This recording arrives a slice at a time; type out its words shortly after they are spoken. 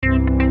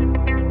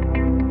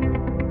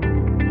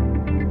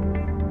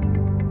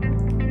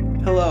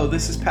Hello,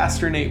 this is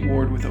Pastor Nate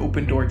Ward with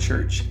Open Door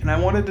Church, and I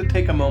wanted to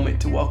take a moment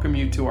to welcome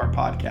you to our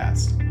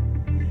podcast.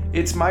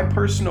 It's my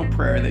personal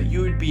prayer that you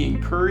would be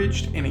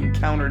encouraged and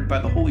encountered by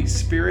the Holy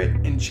Spirit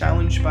and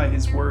challenged by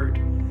His Word.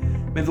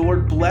 May the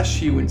Lord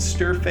bless you and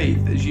stir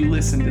faith as you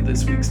listen to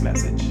this week's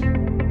message.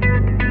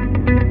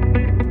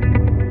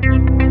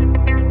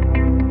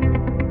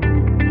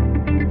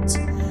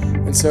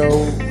 And so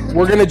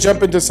we're going to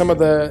jump into some of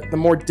the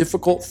more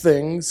difficult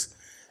things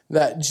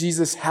that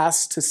Jesus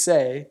has to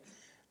say,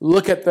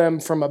 look at them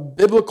from a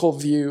biblical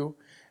view,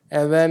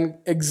 and then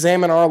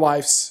examine our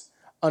lives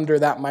under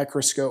that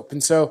microscope.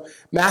 And so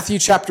Matthew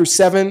chapter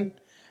 7,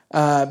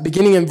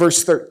 beginning in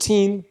verse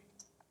 13,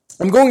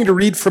 I'm going to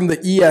read from the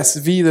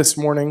ESV this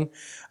morning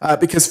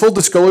because, full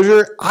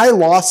disclosure, I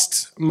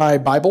lost my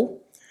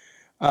Bible,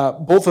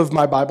 both of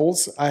my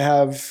Bibles. I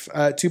have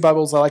two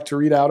Bibles I like to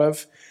read out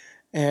of.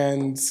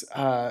 And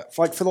for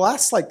the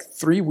last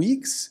 3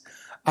 weeks,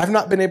 I've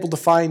not been able to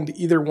find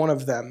either one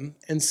of them.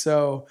 And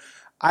so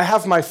I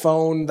have my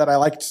phone that I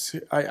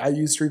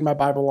use to read my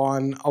Bible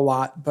on a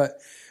lot,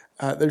 but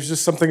there's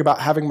just something about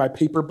having my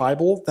paper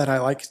Bible that I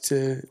like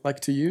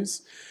to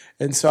use.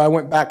 And so I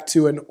went back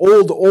to an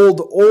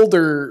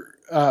older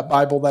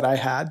Bible that I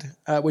had,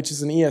 which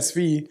is an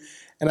ESV.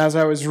 And as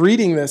I was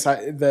reading this,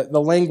 the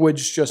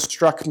language just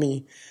struck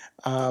me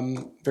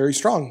very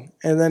strong.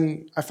 And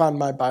then I found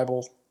my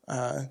Bible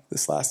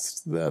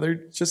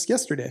just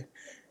yesterday.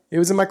 It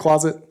was in my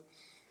closet,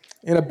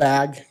 in a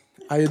bag.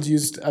 I had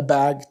used a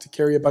bag to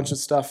carry a bunch of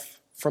stuff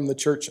from the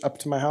church up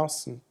to my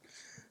house, and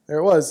there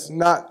it was.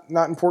 Not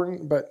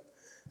important, but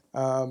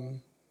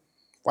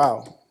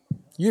wow,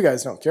 you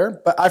guys don't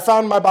care. But I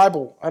found my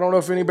Bible. I don't know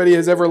if anybody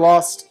has ever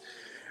lost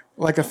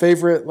a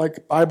favorite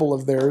Bible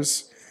of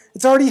theirs.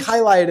 It's already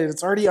highlighted.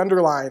 It's already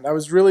underlined. I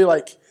was really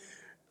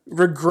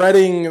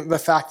regretting the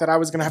fact that I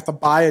was going to have to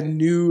buy a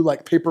new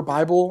paper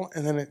Bible,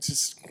 and then it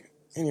just,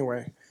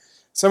 anyway.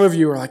 Some of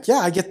you are like, yeah,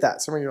 I get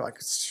that. Some of you are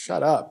like,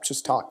 shut up,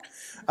 just talk.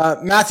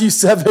 Matthew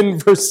 7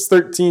 verse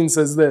 13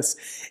 says this,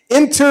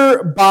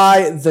 "Enter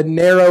by the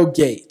narrow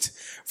gate,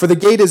 for the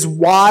gate is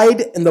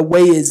wide and the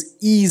way is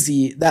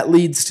easy that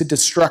leads to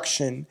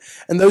destruction.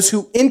 And those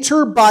who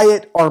enter by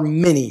it are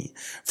many.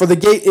 For the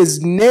gate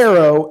is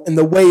narrow and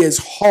the way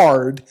is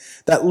hard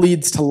that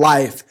leads to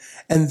life.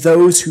 And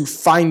those who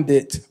find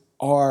it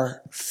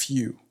are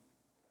few."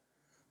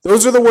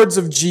 Those are the words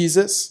of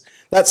Jesus.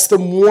 That's the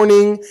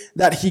warning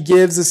that he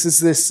gives.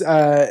 It's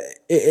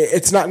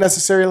not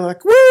necessarily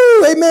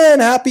woo,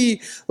 amen,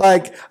 happy,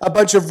 a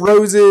bunch of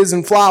roses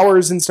and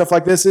flowers and stuff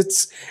like this.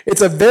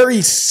 It's a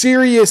very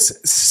serious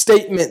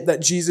statement that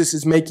Jesus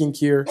is making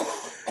here.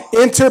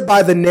 Enter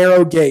by the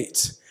narrow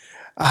gate,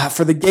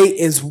 for the gate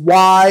is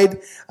wide.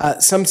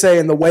 Some say,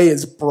 and the way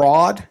is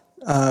broad.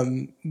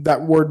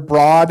 That word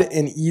broad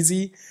and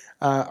easy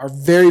are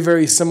very,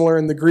 very similar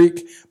in the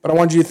Greek, but I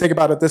want you to think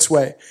about it this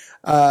way.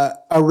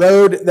 A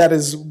road that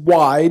is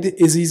wide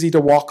is easy to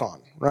walk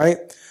on, right?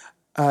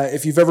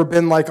 If you've ever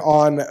been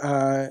on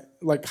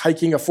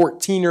hiking a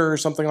 14er or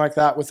something like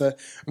that with a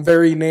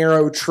very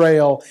narrow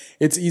trail,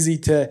 it's easy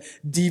to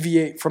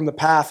deviate from the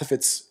path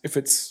if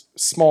it's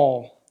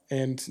small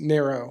and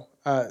narrow.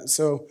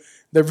 So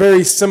they're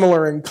very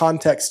similar in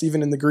context,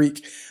 even in the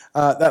Greek.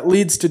 That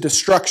leads to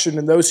destruction,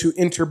 and those who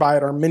enter by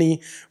it are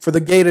many. For the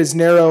gate is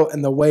narrow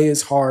and the way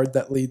is hard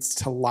that leads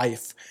to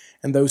life,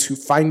 and those who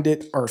find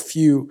it are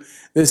few.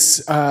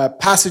 This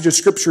passage of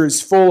Scripture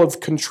is full of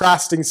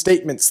contrasting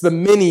statements, the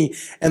many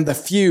and the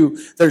few.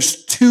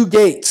 There's two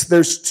gates,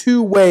 there's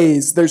two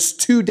ways, there's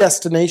two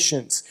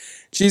destinations.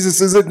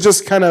 Jesus isn't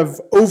just kind of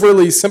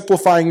overly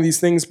simplifying these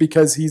things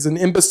because he's an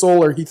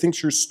imbecile or he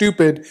thinks you're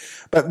stupid,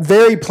 but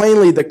very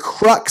plainly the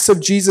crux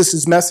of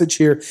Jesus' message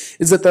here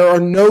is that there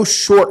are no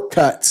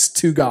shortcuts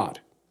to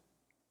God.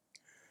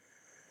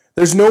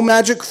 There's no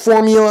magic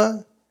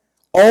formula.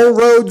 All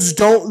roads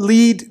don't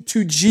lead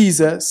to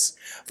Jesus.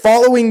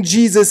 Following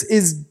Jesus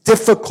is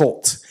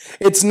difficult.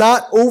 It's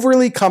not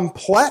overly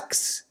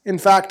complex. In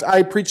fact,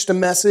 I preached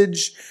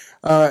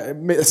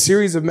a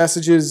series of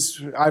messages,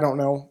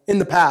 in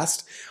the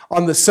past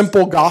on the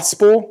simple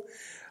gospel.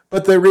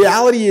 But the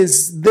reality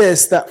is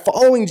this, that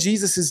following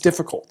Jesus is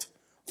difficult.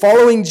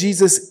 Following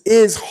Jesus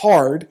is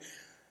hard,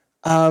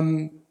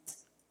 but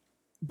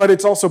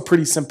it's also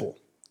pretty simple.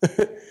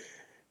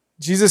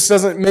 Jesus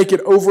doesn't make it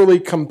overly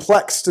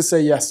complex to say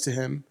yes to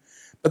him,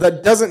 but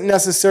that doesn't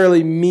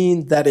necessarily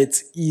mean that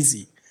it's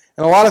easy.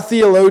 And a lot of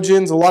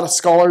theologians, a lot of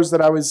scholars that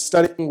I was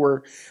studying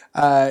were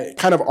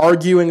kind of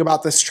arguing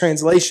about this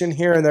translation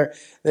here, and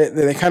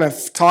they kind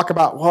of talk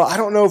about, well, I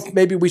don't know if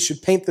maybe we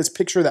should paint this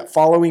picture that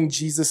following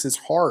Jesus is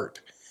hard.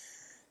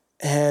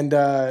 And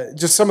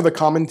just some of the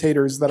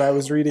commentators that I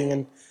was reading,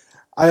 and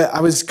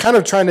I was kind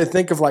of trying to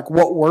think of what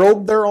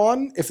world they're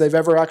on, if they've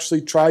ever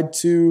actually tried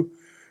to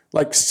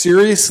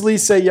seriously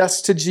say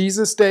yes to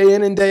Jesus day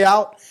in and day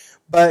out.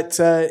 But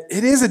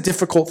it is a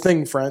difficult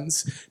thing,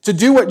 friends. To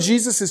do what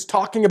Jesus is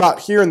talking about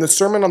here in the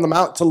Sermon on the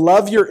Mount, to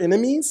love your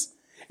enemies,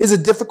 is a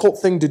difficult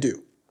thing to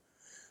do.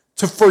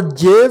 To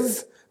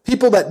forgive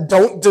people that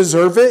don't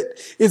deserve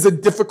it is a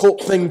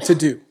difficult thing to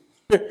do,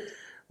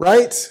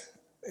 right?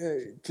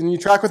 Can you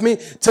track with me?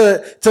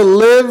 To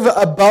live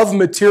above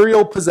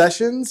material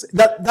possessions,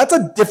 that's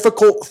a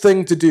difficult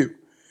thing to do.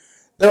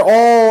 They're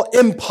all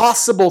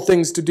impossible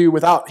things to do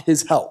without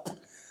his help.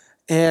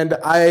 And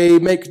I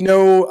make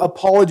no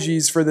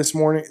apologies for this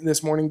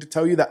morning to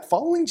tell you that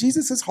following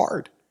Jesus is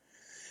hard.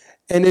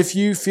 And if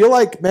you feel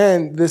like,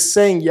 man, this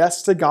saying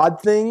yes to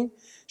God thing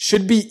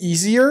should be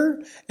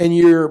easier and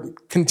you're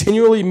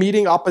continually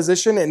meeting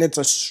opposition and it's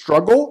a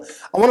struggle,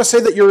 I want to say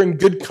that you're in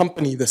good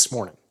company this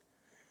morning.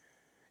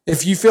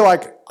 If you feel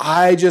like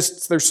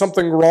there's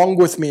something wrong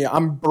with me,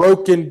 I'm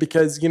broken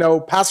because,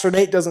 Pastor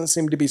Nate doesn't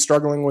seem to be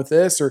struggling with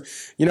this, or,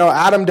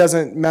 Adam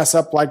doesn't mess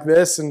up like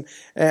this, and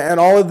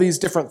all of these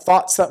different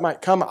thoughts that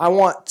might come, I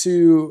want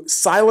to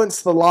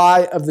silence the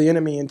lie of the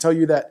enemy and tell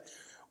you that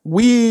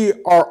we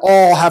are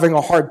all having a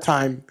hard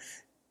time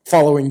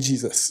following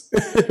Jesus.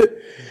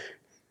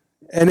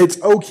 And it's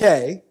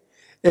okay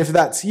if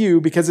that's you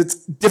because it's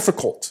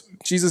difficult.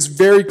 Jesus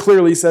very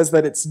clearly says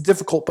that it's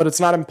difficult, but it's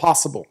not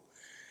impossible.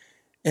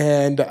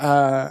 And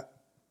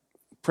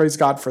praise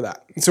God for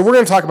that. And so we're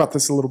going to talk about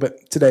this a little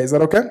bit today. Is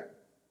that okay?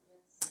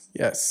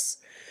 Yes.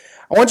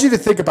 I want you to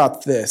think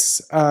about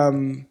this.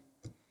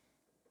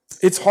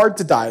 It's hard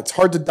to die. It's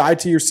hard to die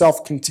to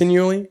yourself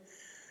continually.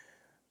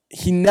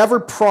 He never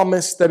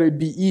promised that it would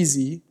be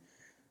easy,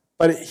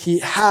 but he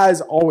has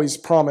always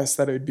promised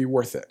that it would be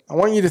worth it. I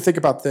want you to think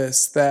about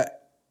this,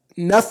 that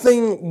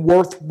nothing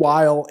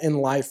worthwhile in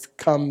life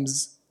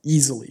comes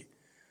easily,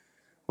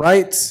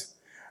 right?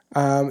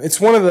 It's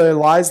one of the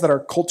lies that our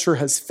culture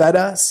has fed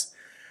us,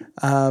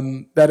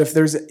 that if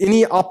there's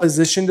any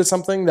opposition to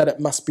something, that it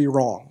must be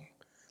wrong.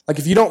 Like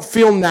if you don't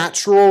feel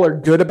natural or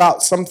good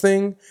about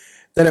something,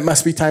 then it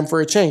must be time for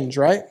a change,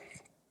 right?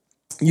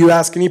 You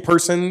ask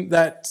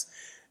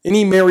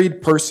any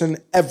married person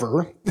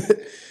ever,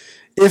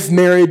 if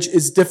marriage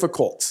is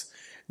difficult,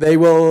 they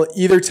will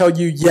either tell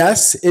you,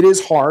 yes, it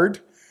is hard,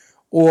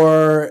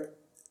 or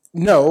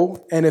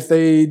no, and if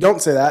they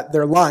don't say that,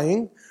 they're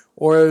lying,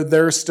 or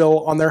they're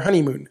still on their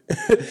honeymoon.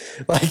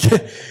 Like,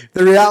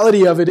 the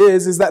reality of it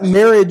is that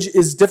marriage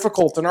is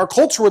difficult, and our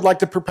culture would like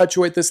to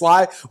perpetuate this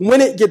lie.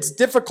 When it gets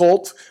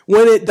difficult,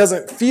 when it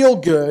doesn't feel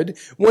good,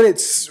 when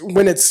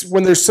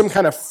there's some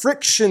kind of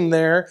friction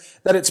there,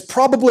 that it's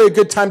probably a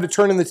good time to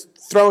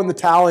throw in the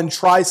towel and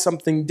try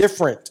something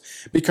different,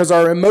 because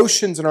our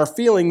emotions and our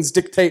feelings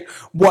dictate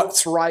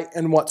what's right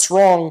and what's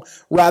wrong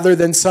rather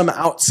than some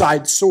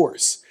outside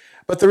source.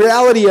 But the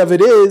reality of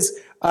it is,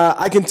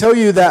 I can tell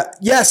you that,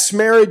 yes,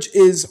 marriage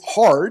is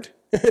hard.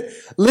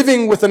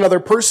 Living with another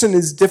person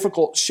is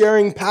difficult.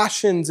 Sharing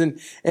passions and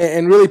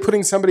really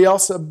putting somebody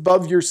else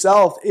above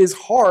yourself is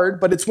hard,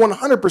 but it's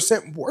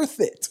 100%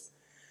 worth it.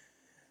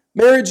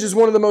 Marriage is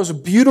one of the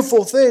most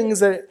beautiful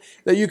things that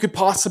you could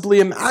possibly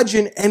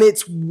imagine, and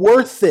it's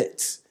worth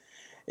it.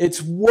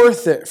 It's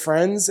worth it,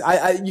 friends.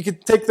 You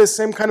could take this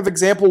same kind of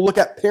example, look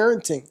at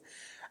parenting.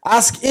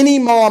 Ask any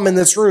mom in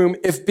this room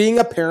if being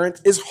a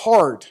parent is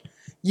hard.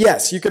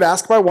 Yes, you could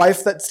ask my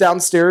wife that's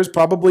downstairs,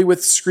 probably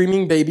with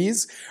screaming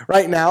babies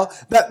right now,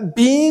 that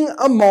being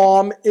a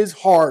mom is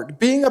hard.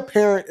 Being a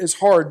parent is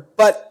hard.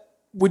 But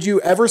would you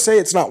ever say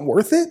it's not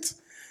worth it?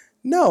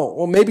 No.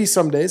 Well, maybe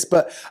some days,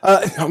 but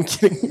no, I'm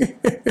kidding.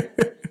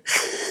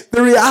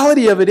 The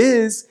reality of it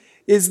is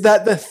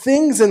that the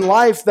things in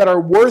life that are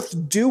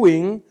worth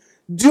doing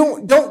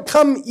don't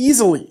come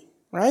easily,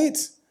 right?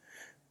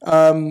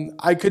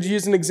 I could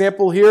use an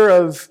example here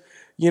of,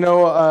 you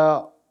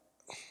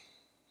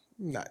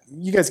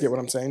guys get what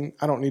I'm saying.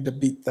 I don't need to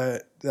beat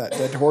that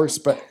dead horse,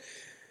 but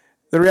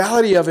the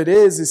reality of it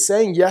is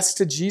saying yes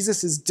to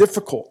Jesus is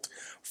difficult.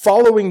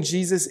 Following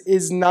Jesus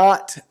is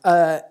not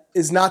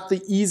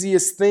the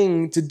easiest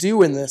thing to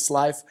do in this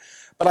life,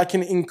 but I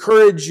can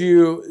encourage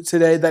you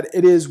today that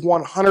it is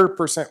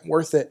 100%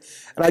 worth it.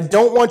 And I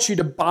don't want you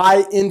to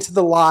buy into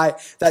the lie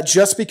that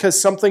just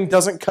because something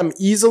doesn't come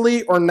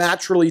easily or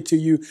naturally to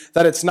you,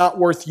 that it's not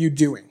worth you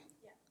doing.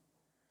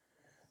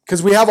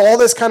 Because we have all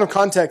this kind of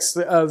context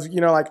of,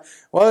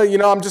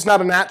 I'm just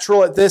not a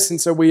natural at this, and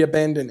so we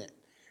abandon it.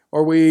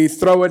 Or we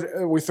throw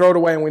it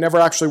away and we never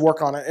actually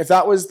work on it. If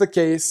that was the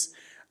case,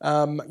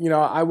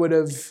 I would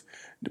have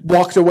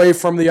walked away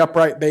from the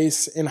upright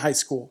bass in high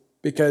school,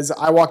 because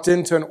I walked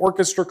into an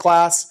orchestra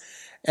class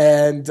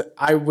and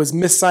I was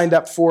missigned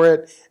up for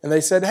it. And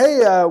they said,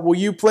 hey, will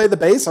you play the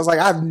bass? I was like,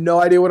 I have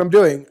no idea what I'm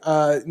doing.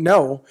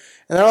 No.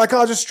 And they're like, oh,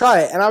 I'll just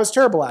try it. And I was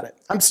terrible at it.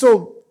 I'm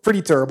still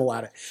pretty terrible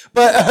at it.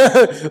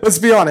 But let's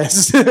be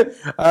honest.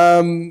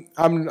 I'm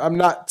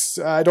not,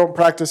 I don't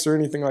practice or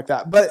anything like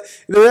that. But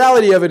the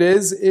reality of it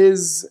is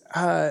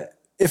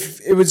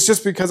if it was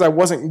just because I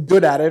wasn't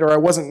good at it or I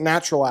wasn't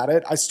natural at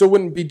it, I still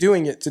wouldn't be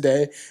doing it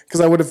today,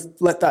 because I would have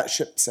let that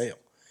ship sail.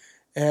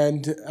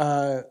 And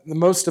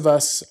most of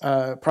us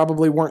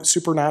probably weren't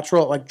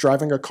supernatural at like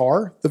driving a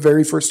car the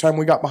very first time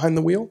we got behind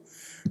the wheel.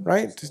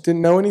 Right? Just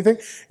didn't know anything.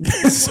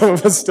 Some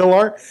of us still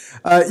are.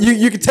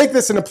 You could take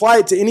this and apply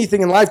it to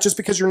anything in life. Just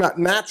because you're not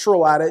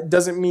natural at it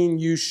doesn't mean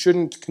you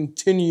shouldn't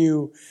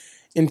continue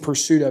in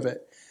pursuit of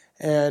it.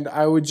 And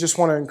I would just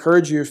want to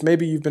encourage you, if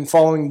maybe you've been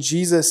following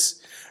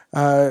Jesus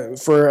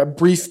for a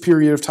brief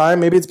period of time,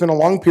 maybe it's been a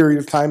long period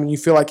of time, and you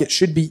feel like it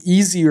should be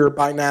easier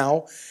by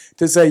now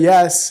to say,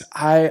 yes,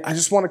 I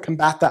just want to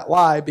combat that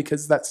lie,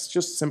 because that's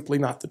just simply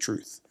not the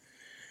truth.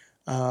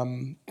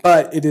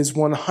 But it is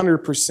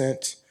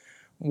 100%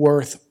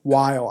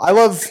 worthwhile. I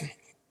love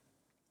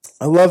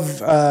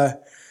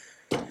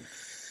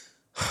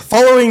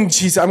following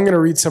Jesus. I'm going to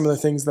read some of the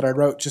things that I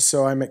wrote just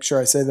so I make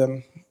sure I say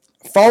them.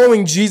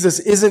 Following Jesus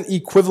isn't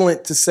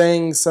equivalent to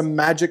saying some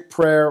magic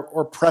prayer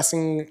or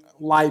pressing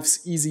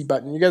life's easy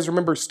button. You guys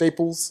remember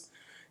Staples?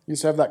 You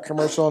used to have that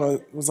commercial, and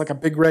it was like a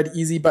big red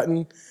easy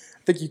button.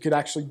 I think you could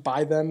actually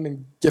buy them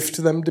and gift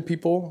them to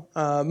people.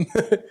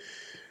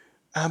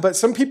 But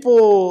some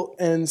people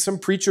and some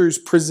preachers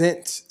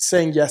present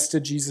saying yes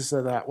to Jesus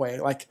that way.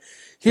 Like,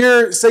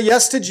 here, say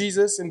yes to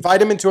Jesus,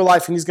 invite him into a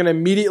life, and he's going to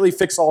immediately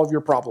fix all of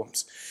your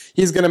problems.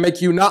 He's going to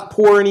make you not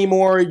poor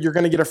anymore. You're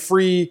going to get a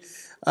free,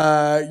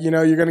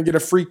 you're going to get a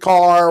free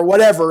car or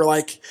whatever.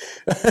 Like,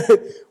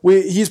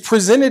 he's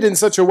presented in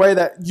such a way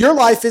that your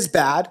life is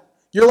bad.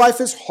 Your life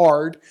is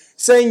hard.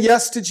 Saying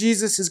yes to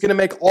Jesus is going to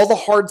make all the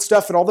hard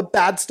stuff and all the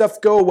bad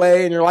stuff go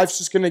away, and your life's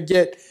just going to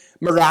get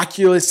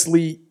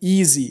miraculously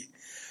easy.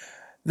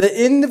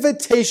 The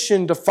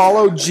invitation to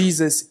follow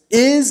Jesus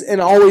is and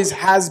always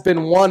has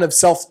been one of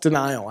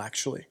self-denial,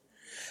 actually.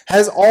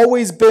 Has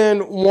always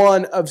been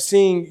one of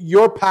seeing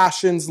your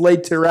passions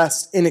laid to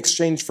rest in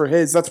exchange for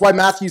his. That's why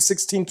Matthew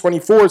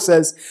 16:24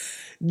 says,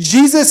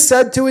 Jesus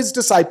said to his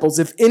disciples,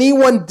 if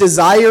anyone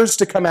desires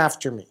to come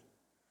after me,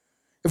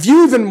 if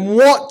you even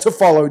want to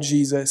follow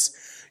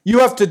Jesus, you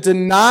have to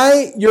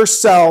deny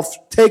yourself,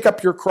 take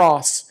up your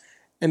cross,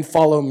 and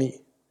follow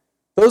me.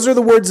 Those are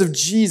the words of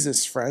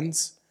Jesus,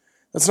 friends.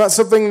 That's not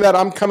something that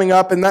I'm coming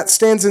up, and that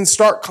stands in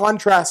stark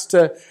contrast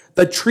to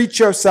the treat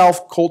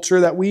yourself culture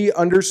that we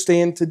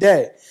understand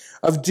today,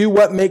 of do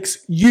what makes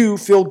you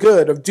feel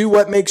good, of do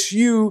what makes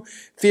you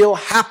feel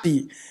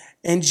happy.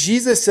 And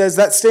Jesus says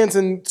that stands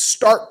in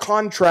stark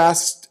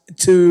contrast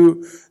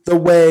to the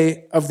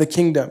way of the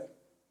kingdom.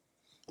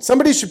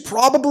 Somebody should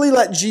probably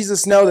let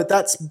Jesus know that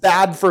that's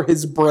bad for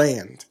his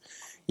brand.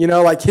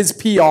 Like his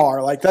PR.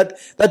 Like that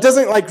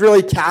doesn't like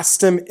really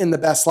cast him in the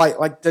best light.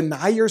 Like,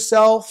 deny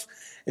yourself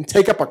and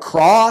take up a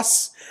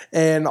cross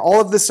and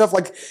all of this stuff.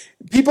 Like,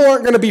 people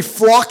aren't going to be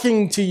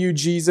flocking to you,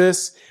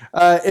 Jesus,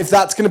 if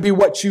that's going to be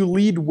what you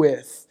lead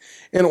with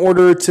in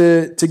order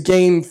to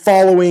gain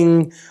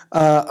following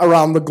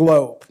around the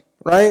globe,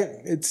 right?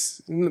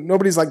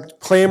 Nobody's like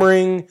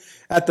clamoring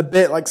at the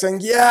bit, like saying,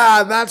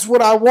 yeah, that's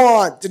what I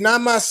want. Deny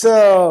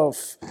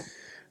myself.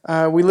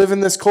 We live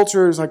in this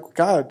culture. It's like,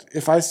 God,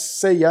 if I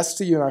say yes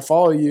to you and I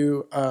follow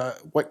you,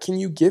 what can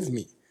you give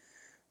me?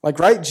 Like,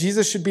 right?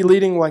 Jesus should be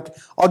leading, like,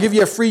 I'll give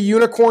you a free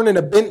unicorn and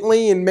a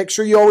Bentley and make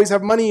sure you always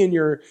have money in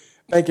your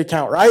bank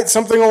account, right?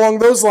 Something along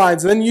those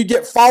lines. And then you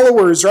get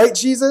followers, right,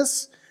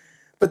 Jesus?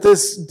 But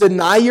this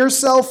deny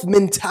yourself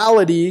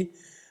mentality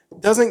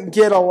doesn't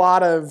get a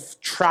lot of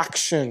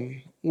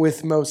traction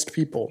with most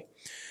people.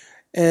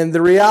 And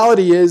the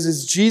reality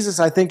is Jesus,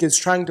 I think, is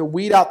trying to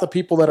weed out the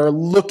people that are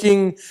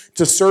looking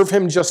to serve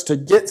him just to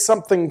get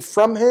something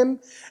from him,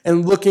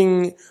 and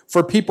looking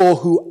for people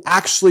who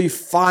actually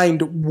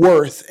find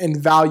worth and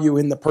value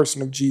in the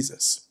person of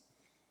Jesus.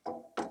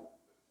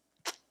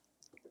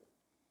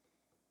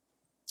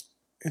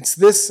 It's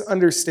this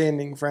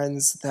understanding,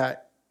 friends,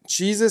 that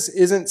Jesus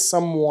isn't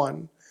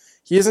someone,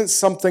 he isn't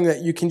something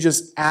that you can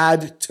just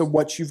add to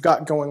what you've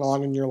got going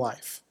on in your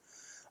life.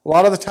 A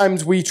lot of the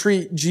times we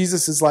treat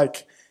Jesus as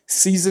like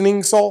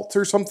seasoning salt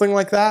or something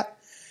like that,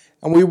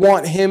 and we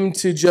want him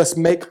to just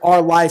make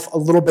our life a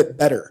little bit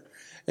better.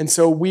 And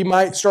so we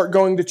might start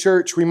going to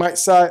church, we might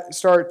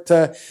start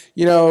to,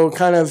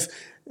 kind of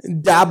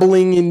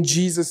dabbling in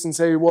Jesus and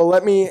say, well,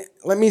 let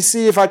me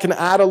see if I can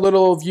add a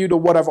little of you to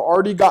what I've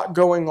already got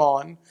going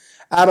on,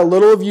 add a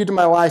little of you to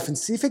my life and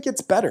see if it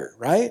gets better,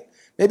 right?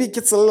 Maybe it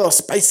gets a little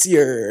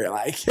spicier,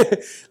 like a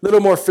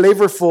little more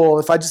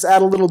flavorful if I just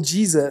add a little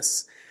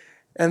Jesus.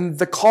 And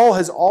the call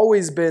has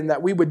always been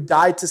that we would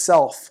die to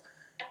self.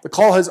 The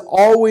call has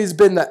always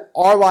been that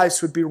our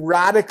lives would be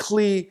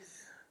radically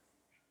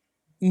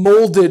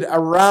molded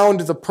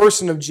around the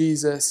person of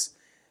Jesus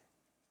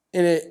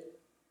in it,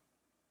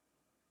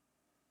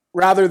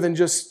 rather than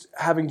just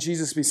having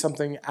Jesus be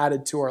something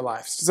added to our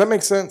lives. Does that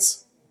make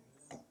sense?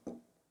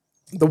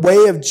 The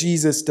way of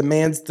Jesus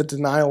demands the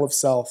denial of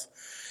self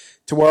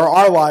to where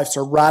our lives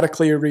are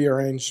radically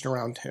rearranged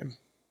around him.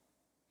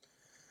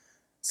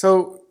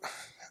 So,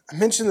 I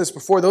mentioned this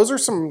before. Those are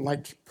some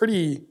like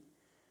pretty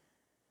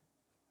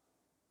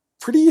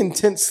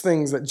intense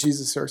things that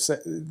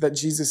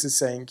Jesus is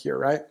saying here,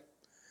 right?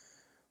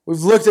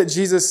 We've looked at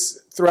Jesus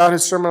throughout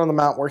his Sermon on the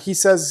Mount, where he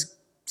says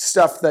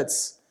stuff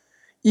that's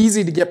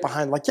easy to get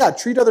behind, like, yeah,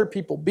 treat other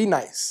people, be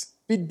nice,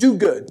 do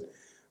good,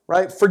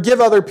 right?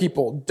 Forgive other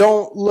people.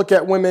 Don't look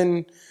at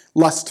women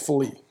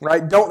lustfully,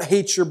 right? Don't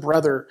hate your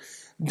brother.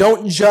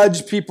 Don't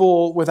judge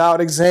people without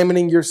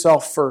examining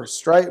yourself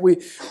first, right? We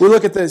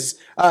look at this,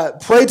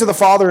 pray to the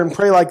Father and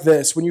pray like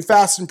this. When you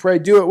fast and pray,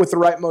 do it with the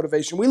right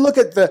motivation. We look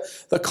at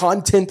the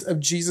content of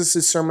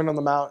Jesus' Sermon on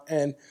the Mount,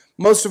 and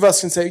most of us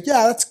can say,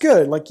 yeah, that's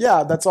good. Like,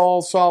 yeah, that's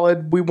all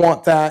solid. We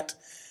want that.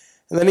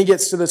 And then he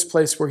gets to this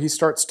place where he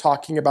starts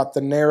talking about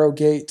the narrow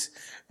gate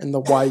and the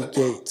wide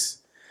gate,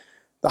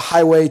 the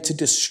highway to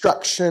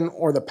destruction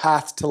or the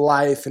path to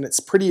life, and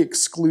it's pretty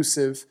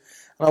exclusive.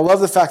 And I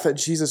love the fact that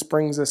Jesus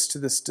brings us to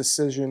this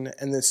decision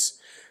and this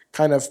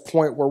kind of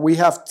point where we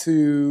have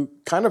to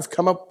kind of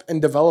come up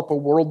and develop a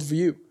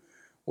worldview.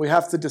 We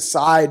have to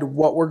decide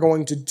what we're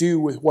going to do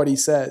with what he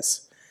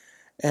says.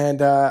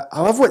 And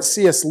I love what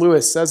C.S.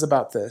 Lewis says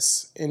about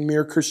this in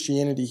Mere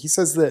Christianity. He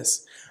says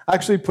this. I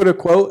actually put a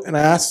quote and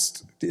I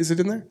asked, is it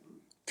in there?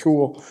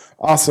 Cool.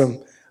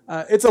 Awesome.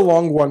 It's a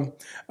long one.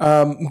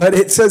 But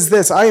it says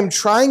this: I am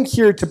trying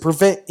here to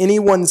prevent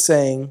anyone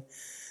saying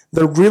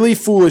the really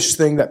foolish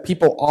thing that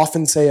people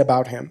often say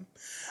about him.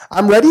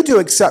 I'm ready to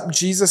accept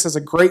Jesus as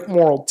a great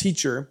moral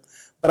teacher,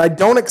 but I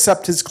don't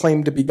accept his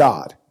claim to be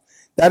God.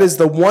 That is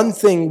the one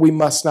thing we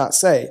must not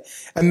say.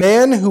 A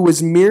man who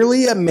was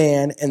merely a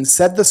man and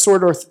said the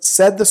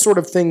sort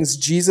of things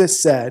Jesus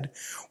said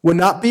would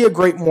not be a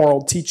great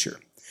moral teacher.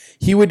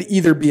 He would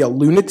either be a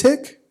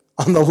lunatic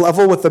on the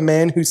level with a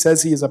man who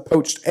says he is a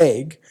poached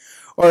egg,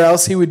 or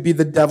else he would be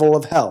the devil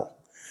of hell.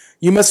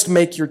 You must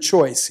make your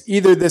choice.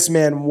 Either this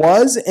man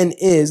was and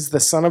is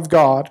the Son of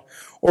God,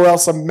 or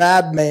else a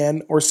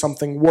madman or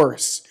something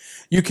worse.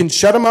 You can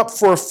shut him up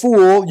for a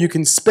fool, you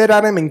can spit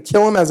at him and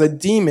kill him as a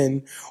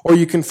demon, or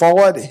you can fall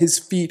at his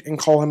feet and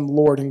call him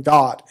Lord and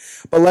God.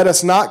 But let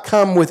us not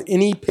come with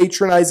any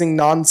patronizing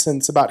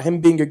nonsense about him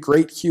being a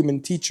great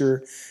human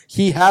teacher.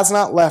 He has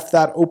not left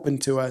that open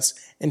to us,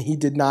 and he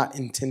did not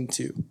intend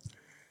to.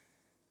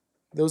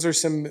 Those are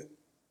some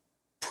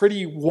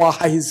pretty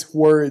wise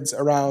words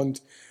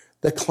around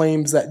the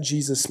claims that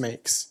Jesus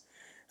makes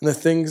and the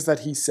things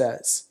that he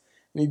says.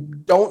 And you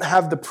don't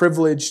have the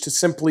privilege to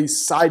simply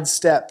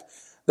sidestep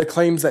the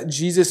claims that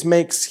Jesus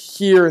makes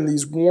here in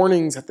these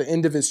warnings at the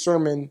end of his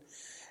sermon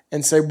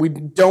and say, we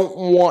don't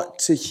want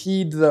to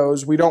heed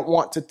those. We don't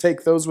want to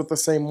take those with the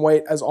same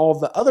weight as all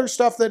of the other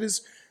stuff that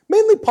is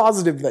mainly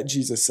positive that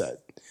Jesus said.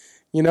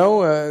 You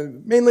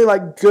know, mainly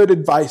like good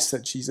advice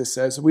that Jesus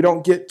says. We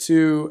don't get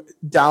to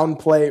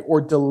downplay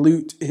or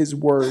dilute his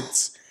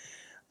words.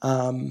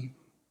 And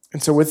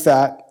so with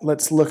that,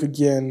 let's look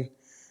again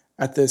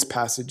at this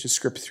passage of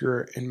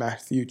Scripture in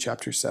Matthew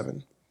chapter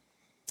 7.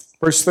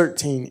 Verse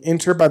 13,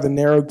 enter by the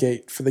narrow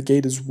gate, for the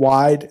gate is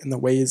wide and the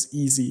way is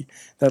easy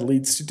that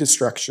leads to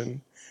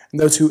destruction. And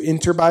those who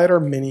enter by it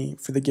are many,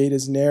 for the gate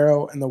is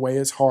narrow and the way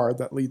is hard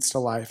that leads to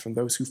life, and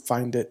those who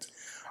find it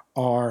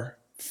are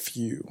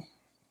few.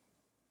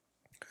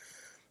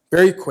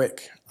 Very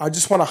quick, I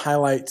just want to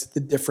highlight the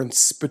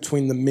difference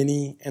between the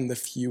many and the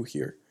few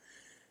here.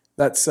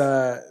 That's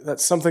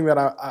something that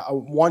I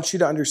want you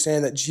to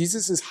understand, that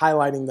Jesus is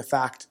highlighting the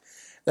fact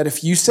that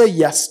if you say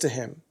yes to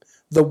him,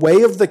 the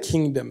way of the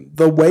kingdom,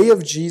 the way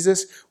of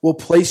Jesus will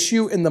place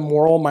you in the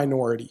moral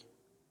minority.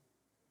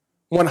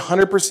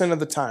 100% of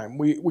the time.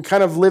 We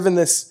kind of live in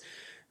this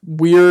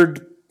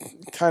weird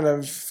kind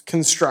of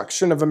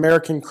construction of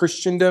American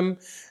Christendom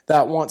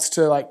that wants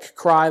to like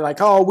cry like,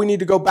 oh, we need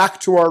to go back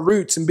to our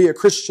roots and be a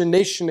Christian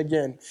nation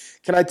again.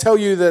 Can I tell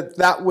you that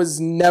that was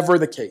never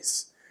the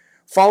case?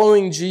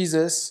 Following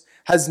Jesus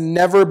has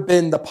never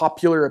been the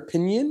popular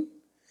opinion.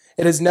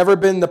 It has never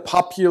been the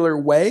popular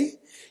way.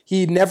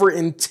 He never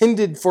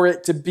intended for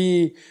it to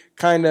be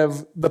kind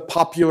of the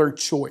popular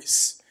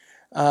choice.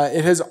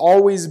 It has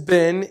always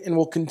been and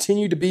will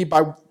continue to be,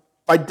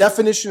 by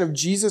definition of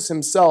Jesus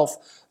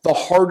himself, the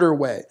harder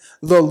way,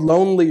 the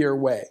lonelier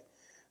way,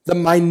 the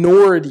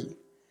minority.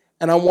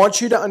 And I want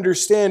you to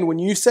understand, when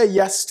you say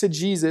yes to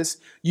Jesus,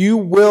 you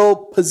will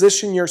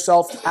position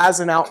yourself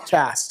as an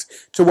outcast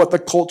to what the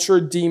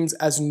culture deems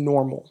as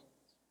normal.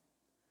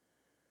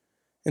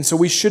 And so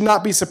we should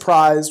not be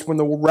surprised when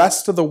the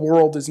rest of the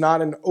world is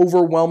not in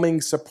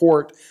overwhelming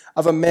support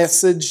of a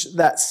message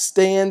that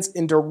stands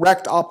in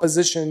direct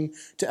opposition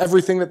to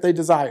everything that they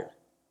desire.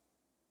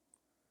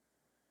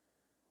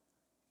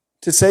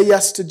 To say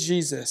yes to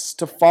Jesus,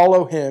 to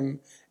follow him,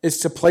 is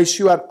to place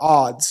you at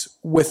odds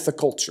with the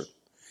culture,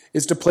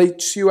 is to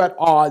place you at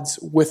odds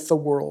with the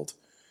world.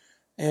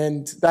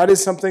 And that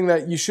is something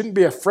that you shouldn't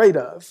be afraid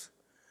of,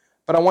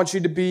 but I want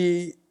you to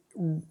be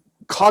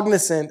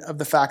cognizant of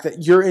the fact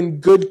that you're in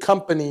good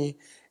company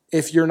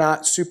if you're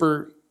not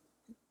super...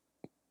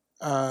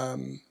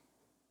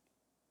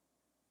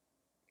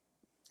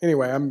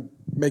 Anyway, I'm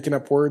making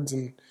up words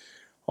and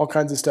all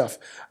kinds of stuff.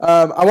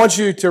 I want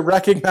you to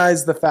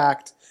recognize the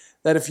fact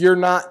that if you're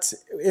not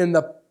in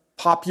the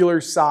popular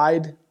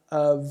side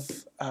of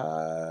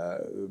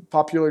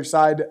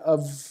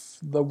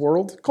the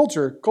world,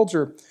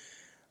 culture,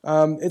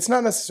 it's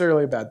not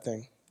necessarily a bad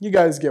thing. You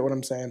guys get what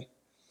I'm saying.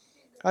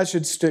 I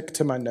should stick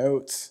to my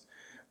notes.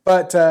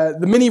 But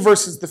the many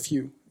versus the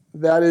few,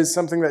 that is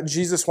something that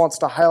Jesus wants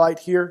to highlight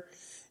here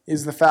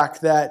is the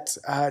fact that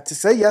to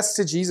say yes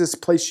to Jesus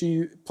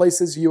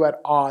places you at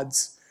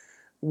odds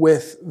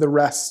with the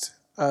rest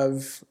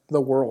of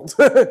the world,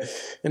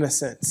 in a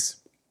sense.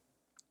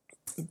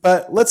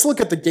 But let's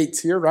look at the gates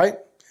here, right?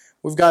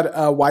 We've got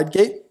a wide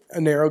gate, a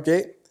narrow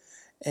gate,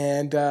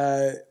 and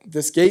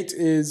this gate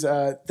is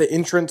the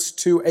entrance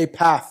to a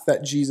path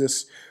that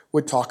Jesus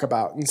would talk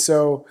about. And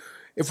so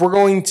if we're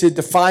going to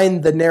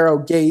define the narrow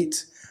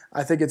gate,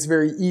 I think it's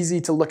very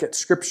easy to look at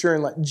Scripture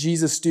and let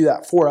Jesus do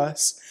that for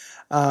us.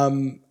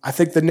 I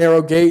think the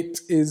narrow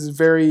gate is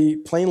very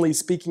plainly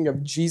speaking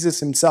of Jesus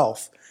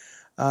himself.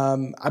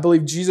 I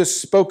believe Jesus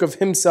spoke of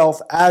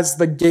himself as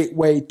the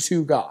gateway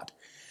to God.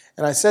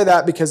 And I say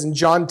that because in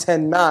John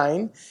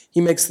 10:9, he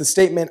makes the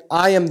statement,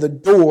 I am the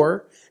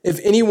door. If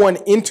anyone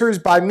enters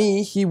by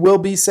me, he will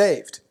be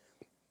saved.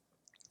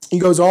 He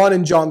goes on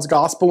in John's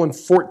Gospel in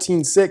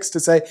 14:6 to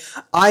say,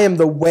 I am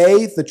the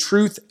way, the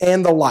truth,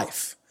 and the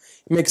life.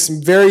 He makes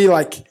some very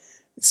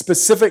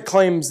specific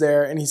claims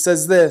there, and he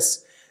says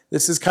this.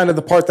 This is kind of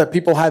the part that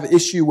people have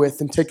issue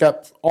with and take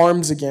up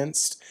arms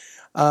against.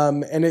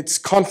 And it's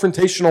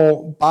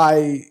confrontational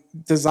by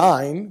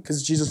design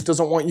because Jesus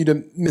doesn't want you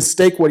to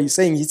mistake what he's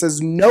saying. He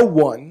says, no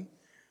one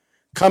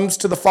comes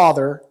to the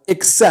Father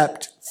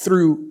except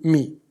through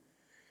me.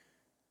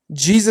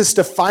 Jesus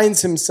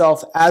defines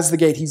himself as the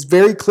gate. He's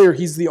very clear.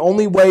 He's the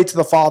only way to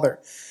the Father.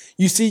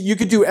 You see, you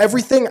could do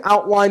everything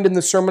outlined in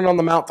the Sermon on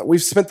the Mount that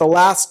we've spent the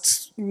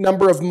last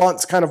number of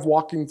months kind of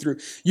walking through.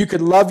 You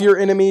could love your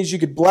enemies. You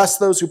could bless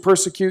those who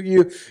persecute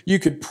you. You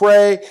could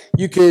pray.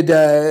 You could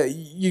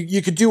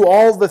do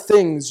all the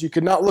things. You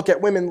could not look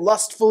at women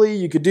lustfully.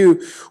 You could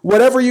do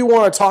whatever you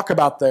want to talk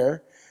about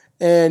there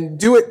and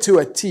do it to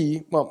a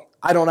T. Well,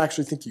 I don't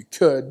actually think you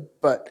could,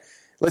 but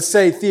let's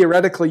say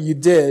theoretically you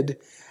did,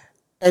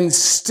 and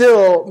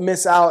still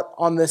miss out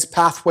on this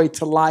pathway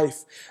to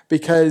life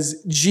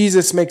because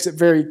Jesus makes it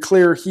very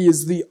clear he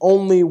is the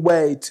only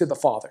way to the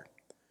Father.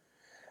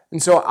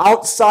 And so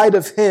outside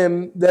of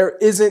him, there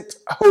isn't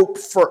hope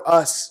for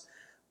us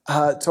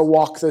to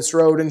walk this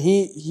road. And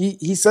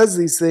he says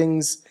these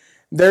things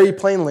very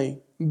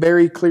plainly,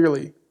 very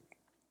clearly,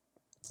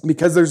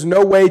 because there's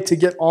no way to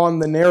get on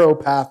the narrow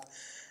path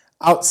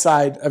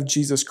outside of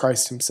Jesus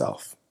Christ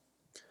himself.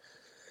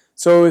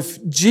 So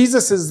if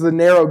Jesus is the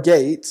narrow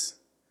gate,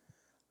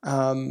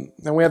 then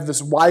we have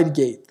this wide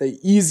gate, the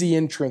easy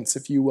entrance,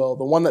 if you will,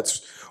 the one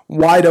that's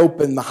wide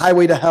open, the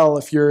highway to hell,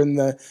 if you're in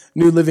the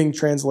New Living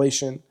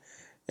Translation.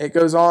 It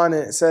goes on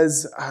and it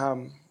says,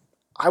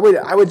 I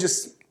would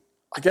just,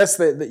 I guess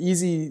the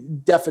easy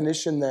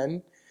definition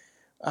then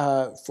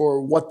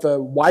for what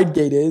the wide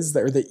gate is,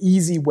 or the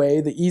easy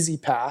way, the easy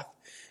path,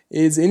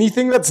 is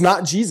anything that's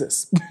not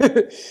Jesus.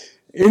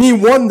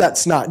 Anyone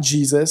that's not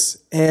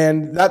Jesus,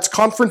 and that's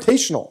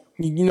confrontational.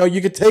 You know,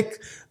 you could take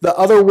the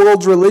other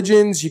world's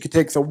religions, you could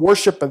take the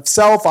worship of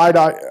self,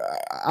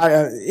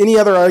 any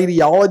other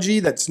ideology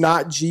that's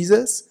not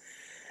Jesus,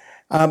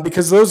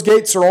 because those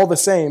gates are all the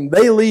same.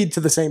 They lead to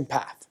the same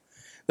path.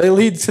 They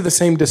lead to the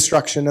same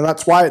destruction, and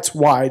that's why it's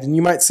wide. And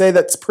you might say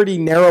that's pretty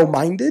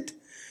narrow-minded,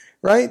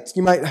 right?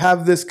 You might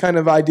have this kind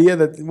of idea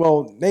that,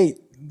 well, Nate,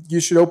 you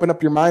should open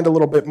up your mind a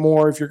little bit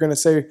more if you're going to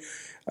say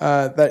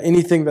that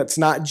anything that's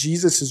not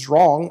Jesus is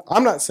wrong.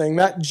 I'm not saying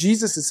that.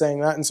 Jesus is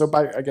saying that. And so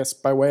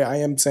by way I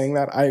am saying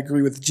that. I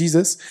agree with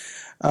Jesus.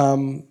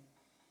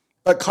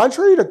 But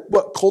contrary to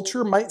what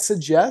culture might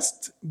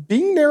suggest,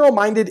 being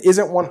narrow-minded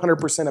isn't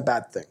 100% a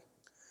bad thing.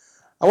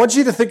 I want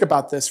you to think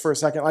about this for a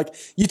second. Like,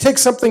 you take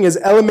something as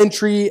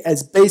elementary,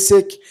 as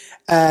basic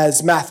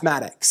as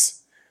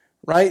mathematics,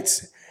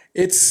 right?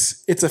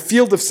 It's a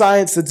field of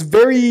science that's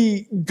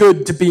very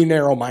good to be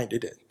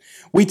narrow-minded in.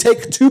 We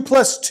take 2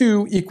 +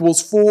 2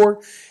 =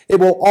 4. It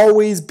will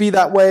always be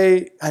that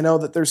way. I know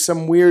that there's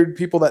some weird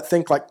people that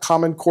think like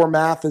Common Core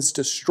math is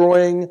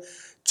destroying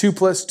 2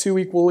 +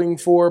 2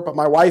 = 4, but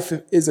my wife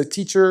is a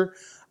teacher.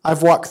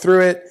 I've walked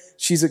through it.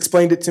 She's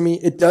explained it to me.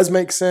 It does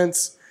make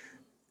sense.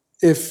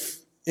 If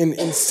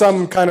in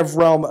some kind of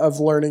realm of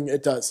learning,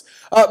 it does.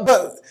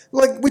 But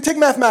like, we take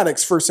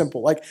mathematics for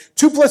simple, like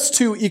 2 +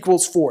 2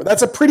 = 4.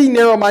 That's a pretty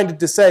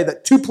narrow-minded to say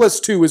that 2 +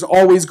 2 is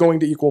always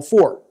going to equal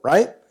 4,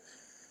 right?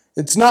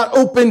 It's not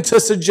open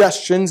to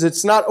suggestions.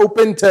 It's not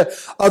open to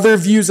other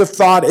views of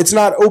thought. It's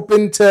not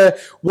open to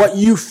what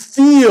you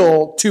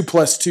feel 2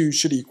 + 2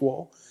 should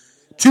equal.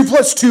 2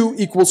 + 2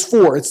 =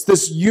 4. It's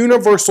this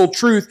universal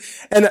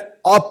truth. And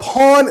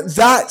upon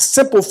that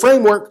simple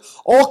framework,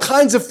 all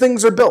kinds of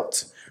things are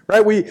built.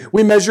 Right?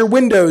 We measure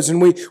windows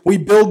and we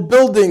build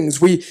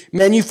buildings. We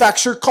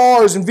manufacture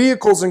cars and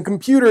vehicles and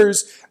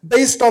computers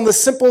based on the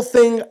simple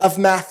thing of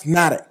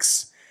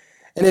mathematics.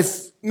 And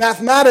if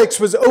mathematics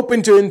was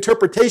open to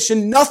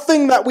interpretation,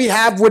 nothing that we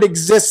have would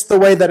exist the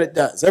way that it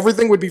does.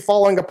 Everything would be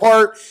falling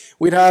apart.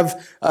 We'd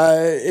have,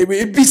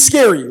 it'd be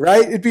scary,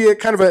 right? It'd be a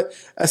kind of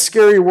a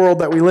scary world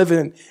that we live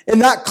in. In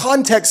that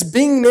context,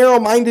 being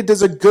narrow-minded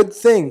is a good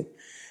thing.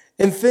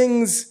 And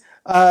things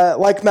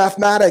like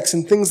mathematics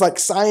and things like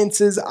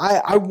sciences,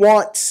 I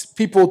want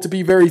people to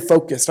be very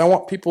focused. I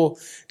want people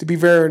to be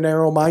very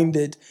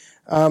narrow-minded.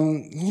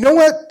 You know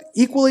what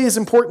equally is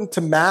important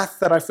to math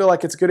that I feel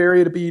like it's a good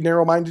area to be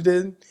narrow-minded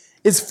in?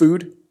 Is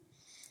food.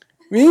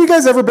 I mean, you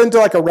guys ever been to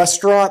like a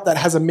restaurant that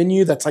has a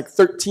menu that's like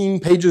 13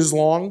 pages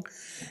long,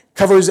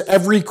 covers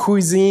every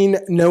cuisine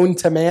known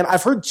to man?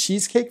 I've heard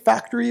Cheesecake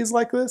Factory is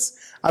like this.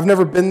 I've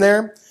never been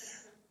there.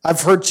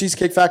 I've heard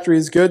Cheesecake Factory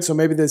is good, so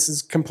maybe this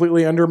is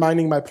completely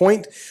undermining my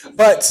point.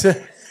 But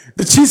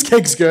the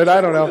cheesecake's good.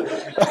 I don't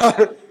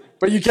know.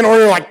 But you can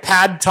order like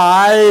pad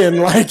thai and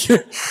like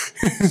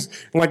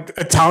like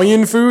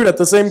Italian food at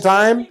the same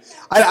time.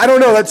 I don't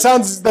know. That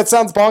sounds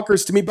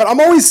bonkers to me. But I'm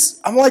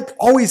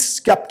always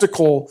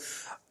skeptical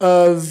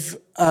of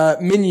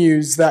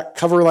menus that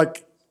cover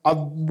like a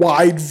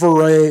wide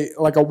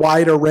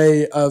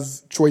array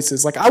of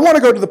choices. Like I want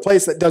to go to the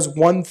place that does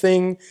one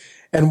thing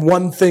and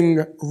one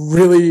thing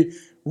really,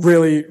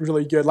 really,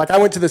 really good. Like I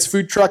went to this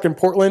food truck in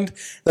Portland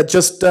that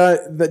just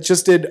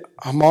did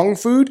Hmong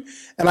food,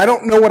 and I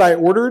don't know what I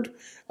ordered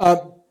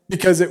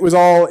because it was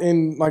all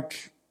in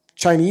like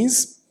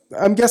Chinese,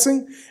 I'm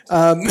guessing.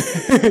 But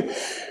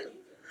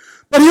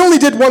he only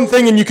did one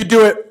thing, and you could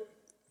do it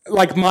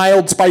like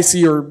mild,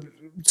 spicy, or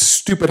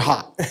stupid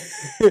hot.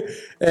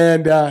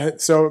 And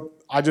so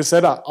I just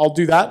said, I'll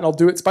do that, and I'll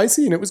do it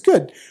spicy, and it was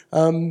good.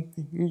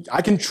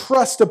 I can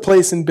trust a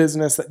place in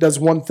business that does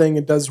one thing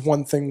and does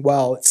one thing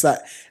well. It's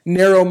that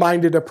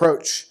narrow-minded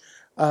approach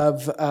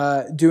of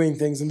doing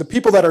things. And the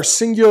people that are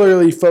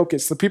singularly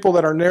focused, the people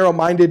that are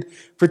narrow-minded,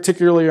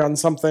 particularly on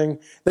something,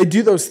 they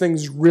do those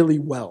things really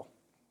well.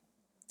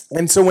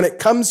 And so when it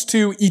comes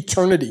to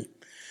eternity,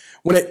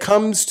 when it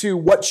comes to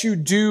what you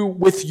do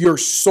with your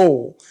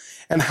soul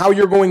and how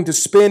you're going to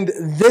spend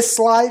this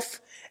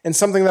life and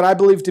something that I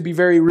believe to be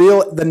very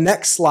real, the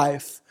next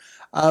life,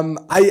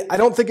 I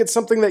don't think it's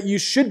something that you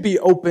should be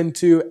open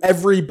to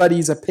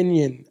everybody's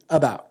opinion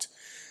about.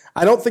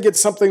 I don't think it's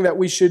something that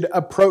we should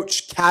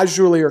approach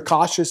casually or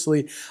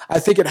cautiously. I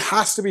think it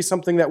has to be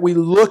something that we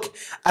look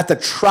at the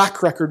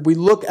track record, we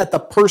look at the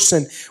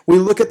person, we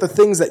look at the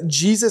things that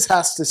Jesus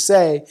has to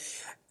say,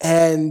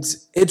 and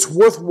it's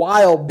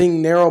worthwhile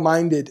being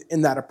narrow-minded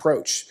in that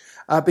approach.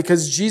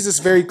 Because Jesus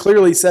very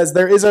clearly says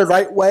there is a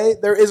right way,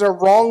 there is a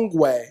wrong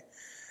way.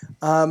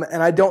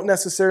 And I don't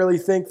necessarily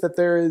think that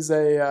there is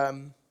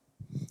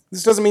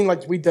this doesn't mean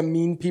like we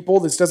demean people.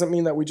 This doesn't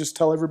mean that we just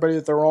tell everybody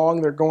that they're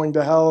wrong, they're going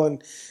to hell,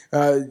 and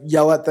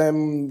yell at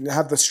them,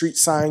 have the street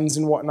signs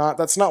and whatnot.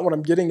 That's not what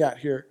I'm getting at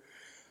here.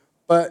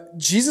 But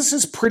Jesus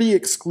is pretty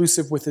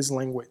exclusive with his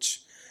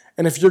language.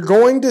 And if you're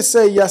going to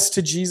say yes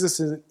to Jesus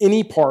in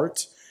any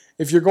part,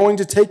 if you're going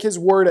to take his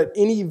word at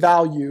any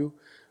value,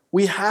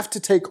 we have to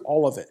take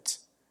all of it.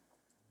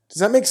 Does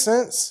that make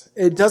sense?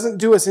 It doesn't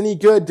do us any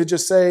good to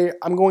just say,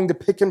 I'm going to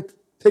pick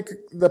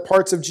the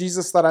parts of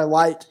Jesus that I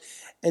like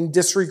and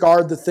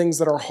disregard the things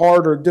that are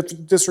hard or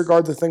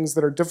disregard the things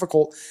that are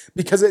difficult,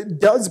 because it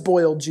does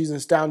boil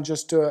Jesus down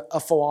just to a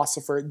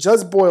philosopher. It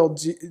does boil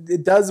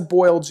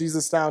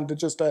Jesus down to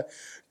just a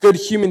good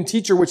human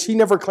teacher, which he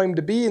never claimed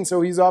to be, and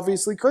so he's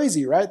obviously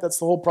crazy, right? That's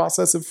the whole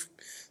process of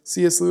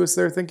C.S. Lewis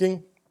there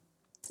thinking.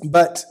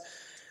 But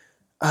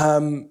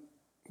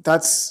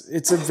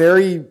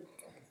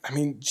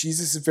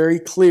Jesus is very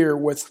clear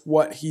with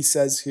what he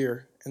says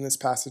here in this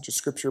passage of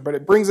Scripture. But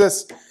it brings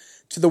us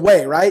to the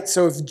way, right?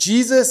 So if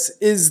Jesus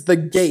is the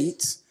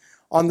gate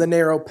on the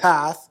narrow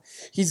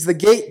path, he's the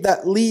gate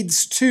that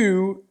leads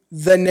to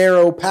the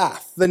narrow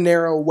path, the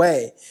narrow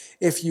way,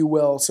 if you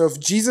will. So if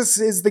Jesus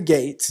is the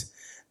gate,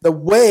 the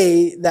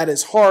way that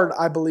is hard,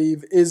 I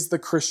believe, is the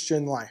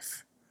Christian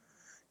life.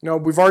 You know,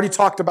 we've already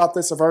talked about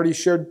this. I've already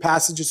shared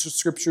passages of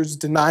Scriptures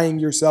denying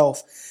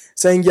yourself.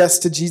 Saying yes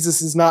to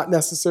Jesus is not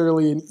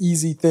necessarily an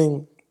easy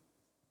thing.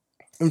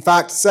 In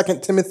fact,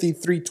 2 Timothy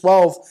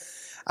 3:12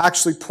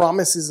 actually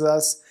promises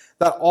us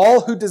that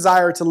all who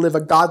desire to live a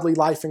godly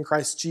life in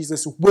Christ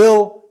Jesus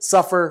will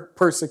suffer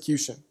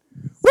persecution.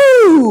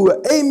 Woo!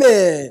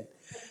 Amen.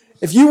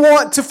 If you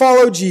want to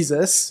follow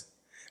Jesus,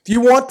 if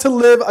you want to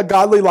live a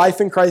godly life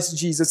in Christ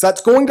Jesus,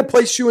 that's going to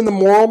place you in the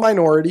moral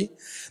minority.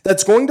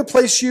 That's going to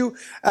place you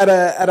at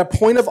a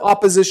point of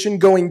opposition,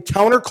 going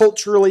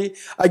counterculturally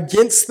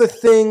against the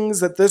things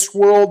that this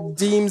world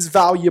deems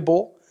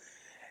valuable.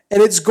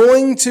 And it's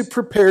going to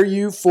prepare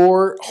you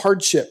for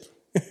hardship.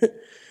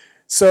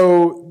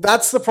 So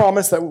that's the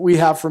promise that we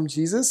have from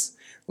Jesus.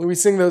 When we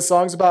sing those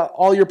songs about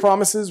all your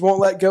promises won't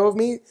let go of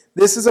me,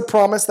 this is a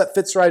promise that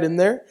fits right in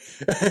there.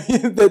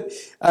 That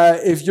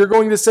if you're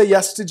going to say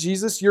yes to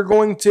Jesus, you're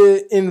going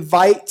to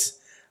invite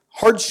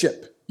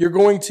hardship. You're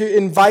going to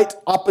invite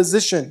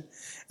opposition.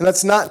 And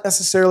that's not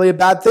necessarily a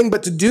bad thing,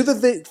 but to do the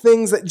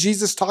things that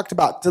Jesus talked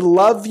about, to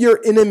love your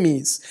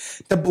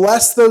enemies, to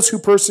bless those who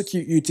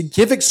persecute you, to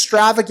give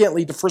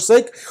extravagantly, to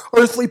forsake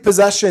earthly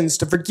possessions,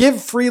 to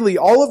forgive freely,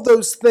 all of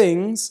those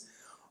things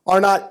are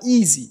not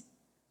easy,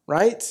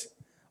 right?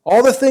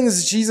 All the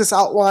things Jesus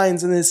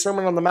outlines in his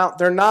Sermon on the Mount,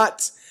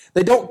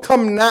 they don't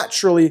come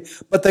naturally,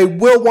 but they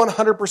will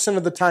 100%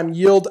 of the time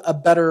yield a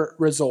better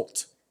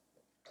result.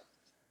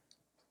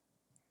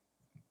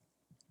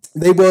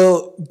 They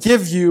will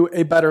give you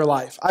a better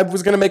life. I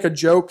was going to make a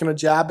joke and a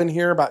jab in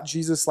here about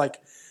Jesus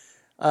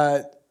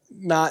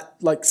not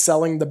like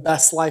selling the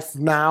best life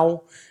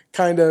now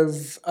kind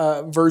of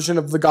version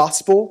of the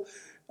gospel.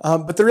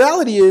 But the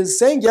reality is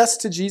saying yes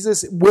to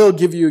Jesus will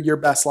give you your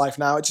best life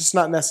now. It's just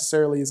not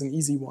necessarily as an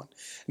easy one.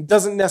 It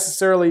doesn't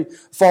necessarily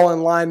fall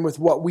in line with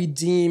what we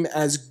deem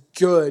as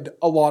good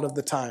a lot of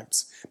the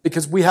times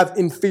because we have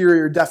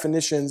inferior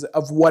definitions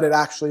of what it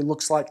actually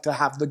looks like to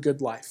have the good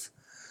life.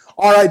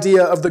 Our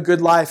idea of the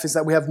good life is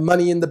that we have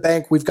money in the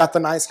bank, we've got the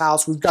nice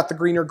house, we've got the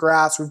greener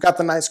grass, we've got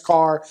the nice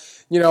car,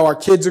 our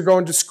kids are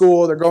going to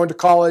school, they're going to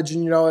college,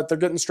 and they're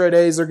getting straight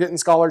A's, they're getting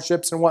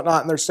scholarships and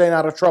whatnot, and they're staying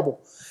out of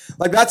trouble.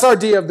 Like that's our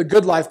idea of the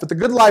good life, but the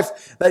good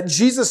life that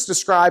Jesus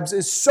describes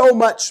is so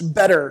much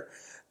better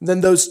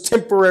than those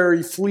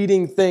temporary,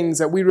 fleeting things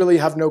that we really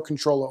have no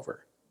control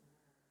over.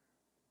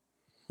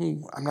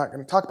 I'm not going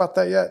to talk about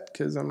that yet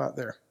because I'm not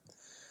there.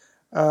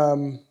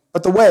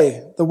 But the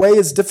way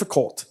is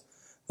difficult.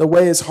 The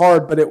way is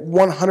hard, but it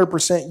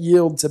 100%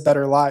 yields a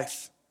better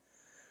life.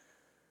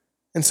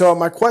 And so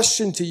my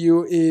question to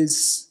you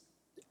is,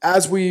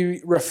 as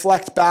we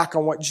reflect back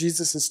on what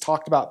Jesus has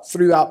talked about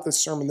throughout this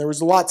sermon, there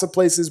was lots of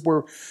places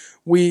where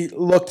we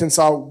looked and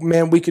saw,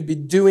 man, we could be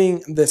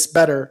doing this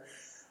better.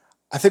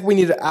 I think we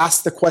need to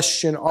ask the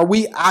question, are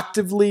we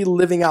actively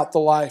living out the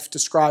life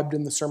described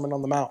in the Sermon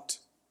on the Mount?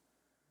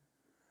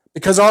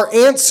 Because our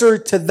answer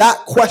to that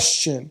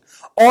question,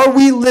 are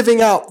we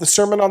living out the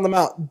Sermon on the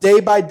Mount day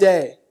by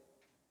day?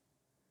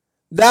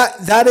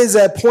 That is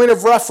a point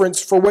of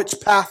reference for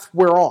which path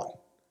we're on.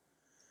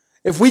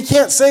 If we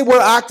can't say we're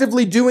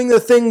actively doing the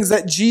things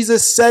that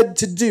Jesus said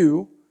to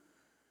do,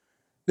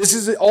 this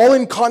is all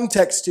in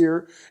context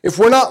here. If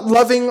we're not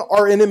loving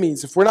our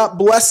enemies, if we're not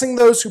blessing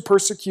those who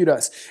persecute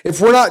us,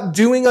 if we're not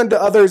doing unto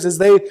others as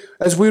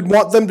we would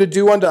want them to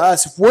do unto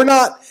us, if we're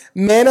not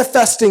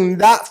manifesting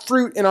that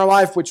fruit in our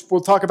life, which we'll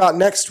talk about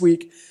next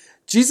week,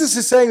 Jesus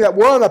is saying that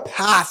we're on a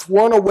path,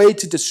 we're on a way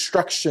to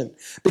destruction.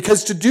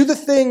 Because to do the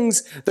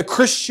things the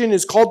Christian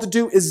is called to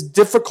do is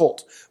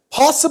difficult.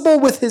 Possible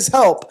with his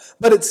help,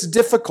 but it's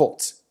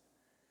difficult.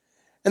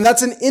 And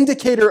that's an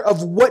indicator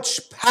of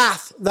which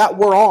path that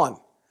we're on.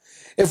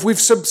 If we've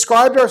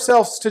subscribed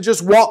ourselves to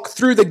just walk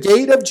through the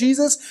gate of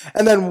Jesus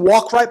and then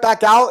walk right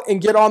back out and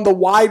get on the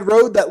wide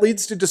road that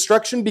leads to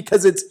destruction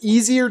because it's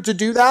easier to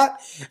do that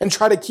and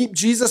try to keep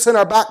Jesus in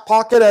our back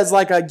pocket as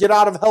like a get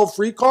out of hell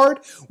free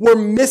card, we're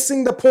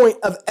missing the point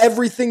of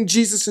everything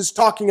Jesus is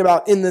talking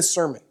about in this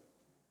sermon.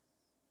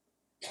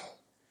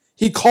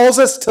 He calls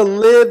us to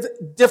live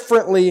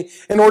differently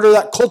in order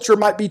that culture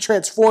might be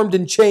transformed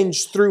and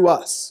changed through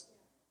us.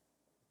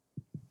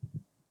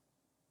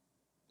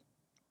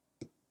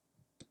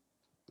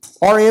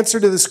 Our answer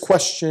to this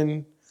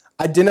question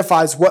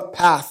identifies what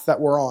path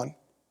that we're on,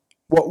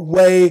 what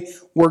way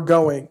we're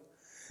going.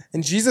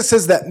 And Jesus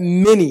says that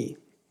many,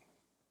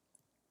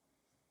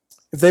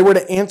 if they were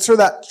to answer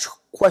that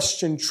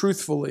question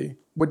truthfully,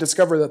 would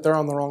discover that they're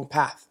on the wrong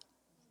path.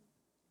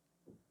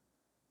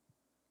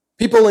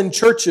 People in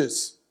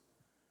churches,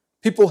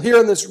 people here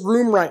in this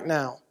room right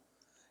now,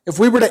 if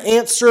we were to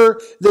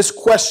answer this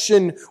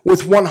question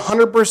with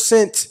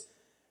 100%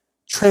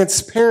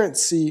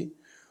 transparency,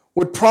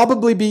 would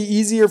probably be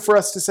easier for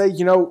us to say,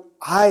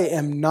 I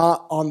am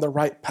not on the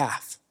right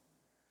path.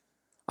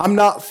 I'm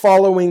not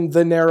following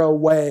the narrow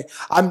way.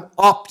 I'm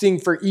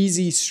opting for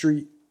easy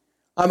street.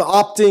 I'm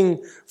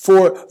opting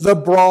for the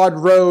broad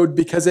road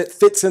because it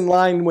fits in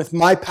line with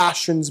my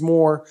passions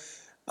more.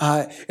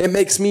 It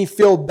makes me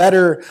feel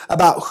better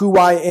about who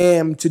I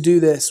am to do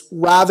this,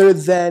 rather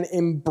than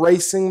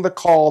embracing the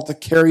call to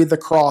carry the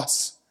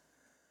cross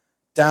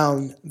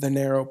down the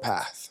narrow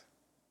path.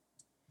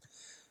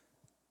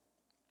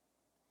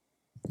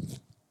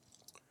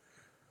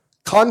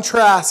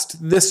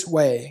 Contrast this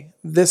way,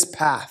 this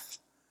path,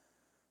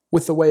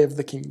 with the way of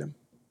the kingdom.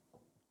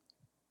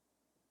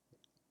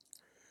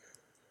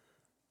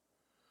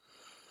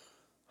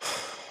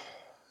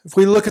 If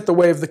we look at the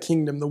way of the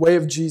kingdom, the way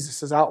of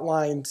Jesus as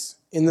outlined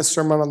in the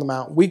Sermon on the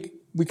Mount, we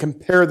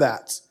compare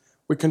that.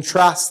 We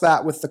contrast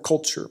that with the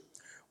culture.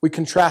 We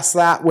contrast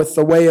that with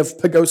the way of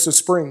Pagosa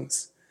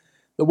Springs.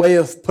 The way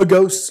of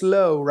Pago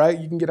Slow, right?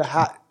 You can get a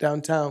hat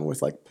downtown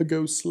with like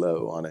Pago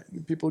Slow on it.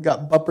 And people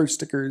got bumper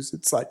stickers.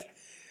 It's like,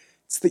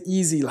 it's the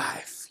easy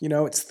life.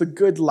 It's the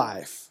good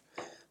life.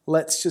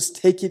 Let's just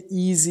take it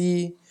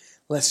easy.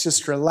 Let's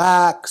just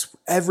relax.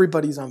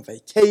 Everybody's on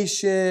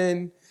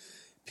vacation.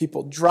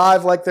 People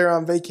drive like they're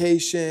on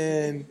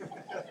vacation.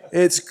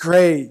 It's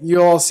great.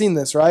 You all seen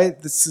this, right?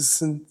 It's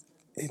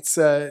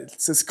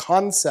this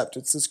concept.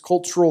 It's this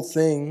cultural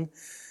thing.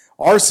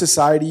 Our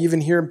society,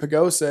 even here in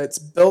Pagosa, it's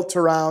built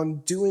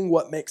around doing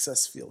what makes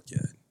us feel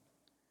good.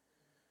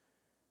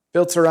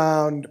 Built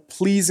around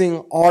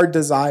pleasing our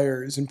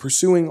desires and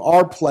pursuing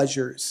our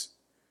pleasures.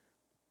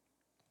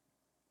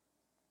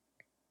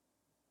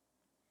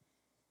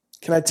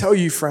 Can I tell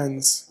you,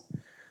 friends,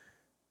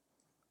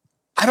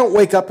 I don't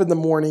wake up in the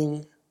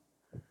morning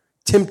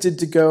tempted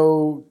to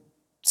go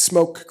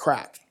smoke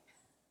crack.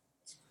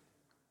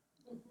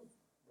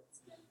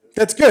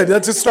 That's good.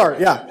 That's a start.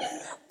 Yeah.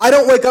 I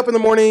don't wake up in the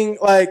morning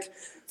like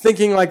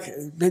thinking like,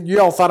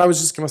 you all thought I was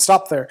just going to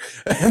stop there.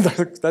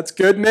 That's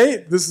good,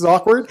 Nate. This is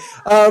awkward.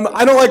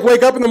 I don't like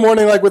wake up in the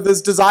morning like with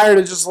this desire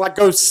to just like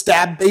go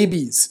stab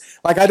babies.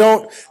 I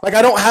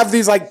don't have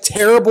these like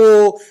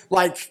terrible,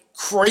 like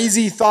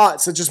crazy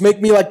thoughts that just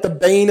make me like the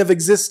bane of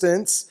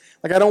existence.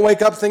 Like I don't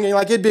wake up thinking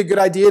like it'd be a good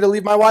idea to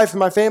leave my wife and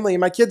my family and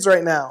my kids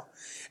right now.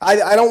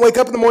 I don't wake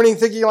up in the morning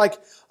thinking like,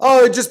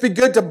 oh, it'd just be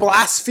good to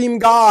blaspheme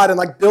God and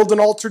like build an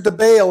altar to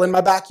Baal in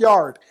my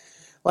backyard.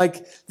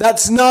 Like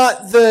that's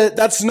not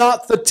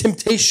the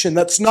temptation.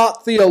 That's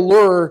not the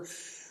allure.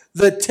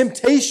 The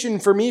temptation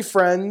for me,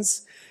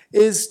 friends,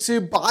 is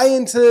to buy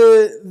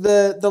into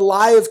the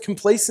lie of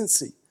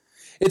complacency.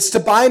 It's to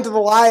buy into the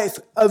lie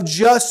of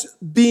just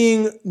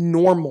being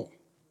normal.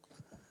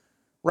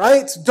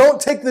 Right?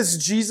 Don't take this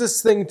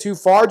Jesus thing too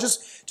far.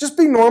 Just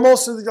be normal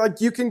so that, like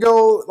you can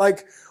go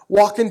like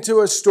walk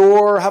into a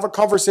store, have a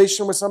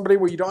conversation with somebody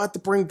where you don't have to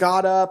bring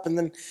God up, and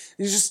then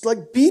you just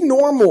like be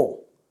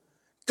normal.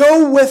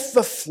 Go with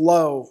the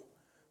flow.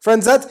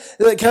 Friends,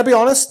 can I be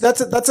honest? That's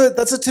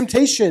a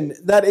temptation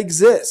that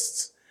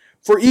exists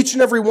for each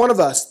and every one of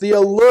us. The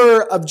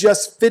allure of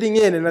just fitting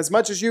in. And as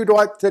much as you don't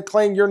like to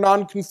claim your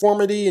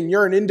nonconformity and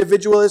you're an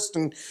individualist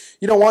and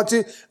you don't want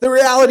to, the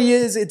reality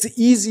is it's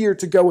easier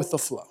to go with the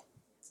flow.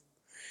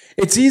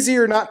 It's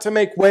easier not to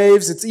make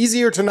waves. It's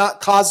easier to not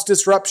cause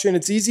disruption.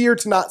 It's easier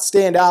to not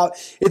stand out.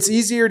 It's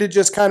easier to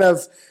just kind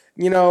of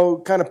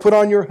put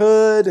on your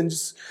hood and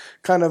just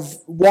kind of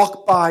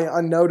walk by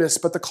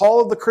unnoticed. But the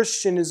call of the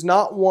Christian is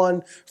not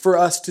one for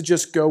us to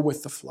just go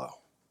with the flow.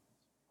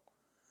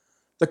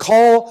 The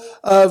call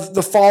of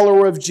the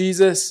follower of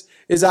Jesus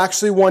is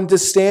actually one to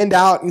stand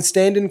out and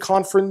stand in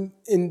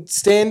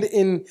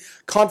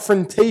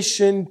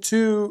confrontation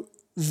to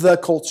the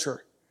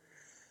culture.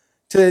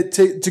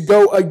 To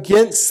go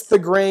against the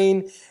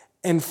grain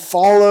and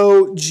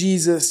follow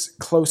Jesus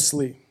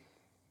closely.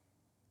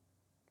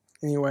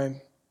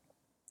 Anyway,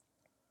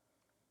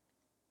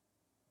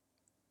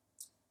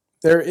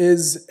 there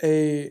is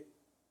a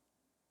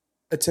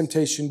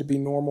temptation to be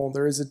normal.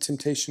 There is a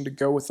temptation to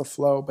go with the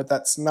flow, but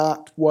that's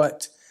not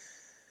what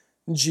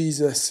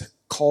Jesus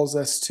calls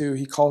us to.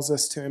 He calls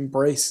us to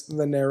embrace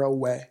the narrow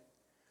way,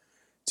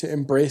 to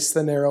embrace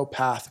the narrow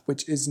path,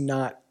 which is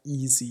not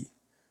easy.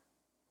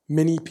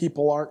 Many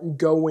people aren't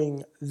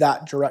going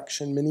that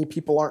direction. Many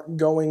people aren't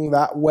going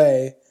that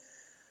way,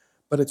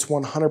 but it's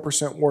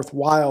 100%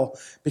 worthwhile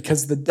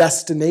because the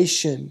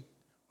destination,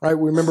 right?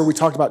 Remember we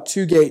talked about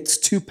 2 gates,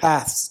 2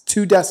 paths,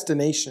 2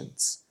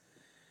 destinations.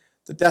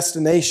 The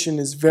destination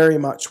is very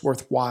much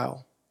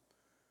worthwhile.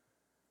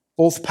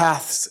 Both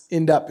paths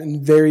end up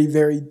in very,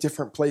 very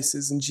different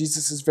places, and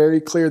Jesus is very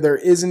clear there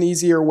is an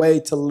easier way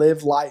to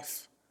live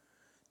life,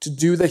 to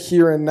do the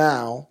here and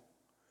now,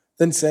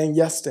 than saying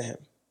yes to him.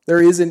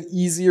 There is an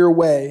easier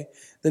way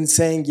than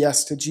saying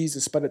yes to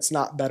Jesus, but it's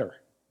not better.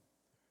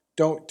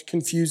 Don't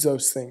confuse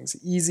those things.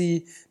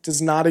 Easy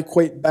does not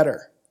equate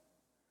better.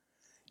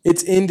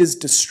 Its end is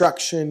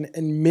destruction,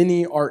 and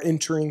many are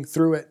entering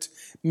through it.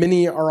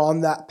 Many are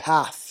on that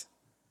path.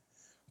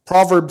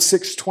 Proverbs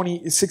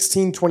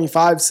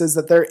 16:25 says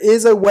that there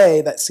is a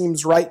way that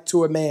seems right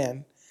to a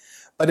man,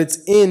 but its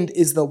end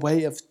is the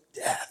way of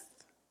death.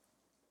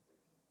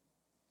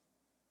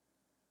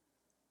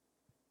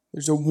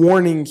 There's a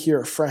warning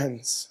here,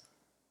 friends,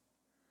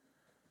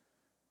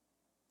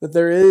 that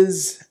there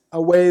is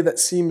a way that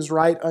seems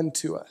right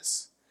unto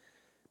us.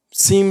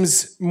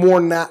 Seems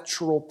more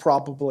natural,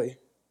 probably.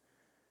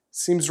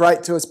 Seems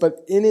right to us,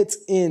 but in its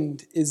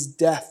end is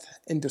death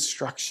and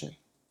destruction.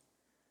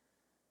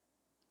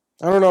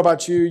 I don't know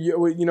about you.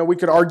 We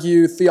could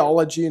argue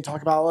theology and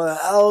talk about, well,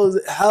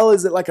 hell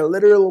is it like a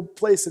literal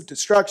place of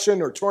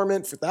destruction or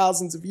torment for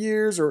thousands of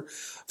years or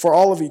for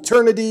all of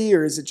eternity,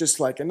 or is it just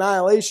like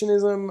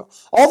annihilationism?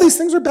 All these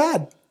things are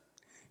bad.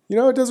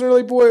 It doesn't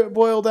really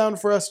boil down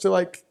for us to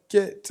like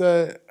get,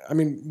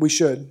 we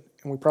should,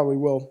 and we probably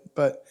will,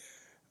 but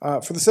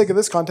for the sake of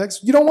this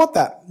context, you don't want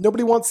that.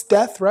 Nobody wants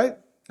death, right?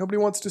 Nobody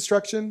wants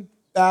destruction.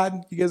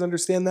 Bad. You guys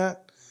understand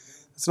that?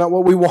 That's not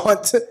what we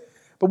want.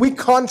 But we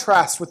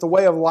contrast with the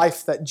way of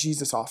life that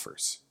Jesus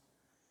offers.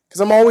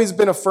 Because I've always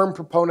been a firm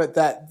proponent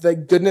that the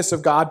goodness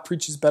of God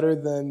preaches better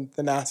than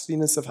the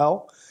nastiness of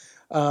hell.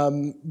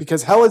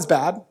 Because hell is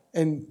bad,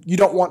 and you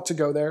don't want to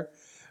go there.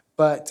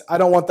 But I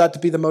don't want that to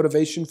be the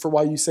motivation for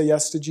why you say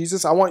yes to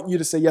Jesus. I want you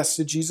to say yes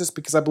to Jesus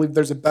because I believe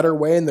there's a better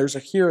way, and there's a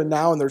here and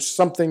now, and there's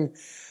something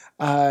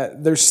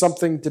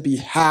to be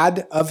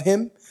had of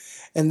him.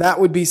 And that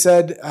would be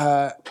said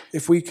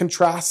if we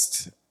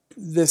contrast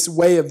this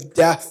way of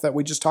death that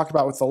we just talked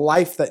about with the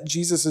life that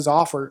Jesus has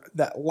offered,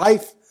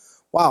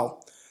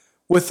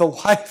 with the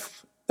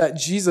life that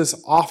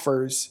Jesus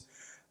offers,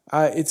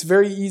 it's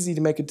very easy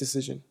to make a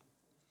decision.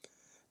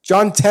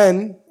 John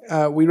 10,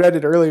 we read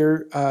it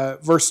earlier,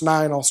 verse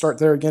 9, I'll start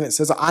there again. It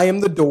says, I am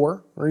the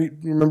door.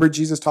 Remember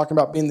Jesus talking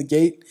about being the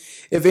gate?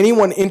 If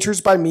anyone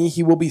enters by me,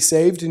 he will be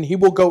saved, and he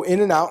will go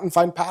in and out and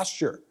find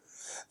pasture.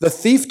 The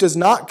thief does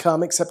not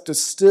come except to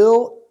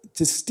steal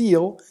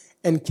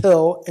and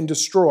kill and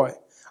destroy.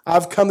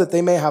 I've come that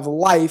they may have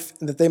life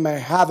and that they may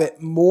have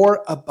it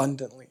more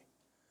abundantly.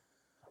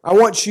 I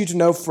want you to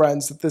know,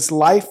 friends, that this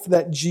life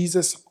that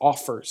Jesus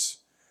offers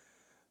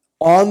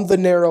on the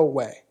narrow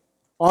way,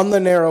 on the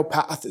narrow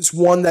path, is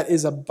one that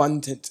is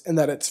abundant and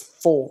that it's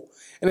full.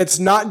 And it's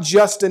not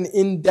just an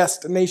end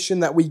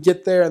destination that we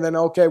get there and then,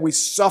 okay, we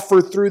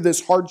suffer through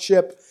this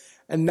hardship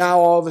and now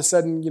all of a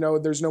sudden,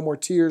 there's no more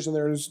tears and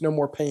there's no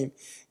more pain.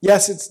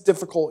 Yes, it's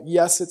difficult.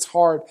 Yes, it's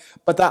hard.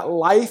 But that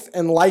life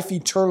and life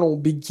eternal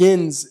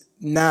begins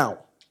now.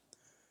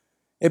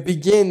 It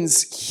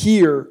begins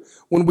here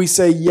when we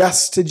say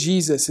yes to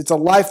Jesus. It's a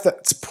life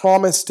that's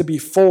promised to be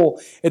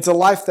full. It's a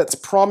life that's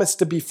promised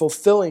to be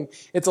fulfilling.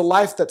 It's a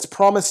life that's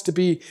promised to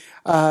be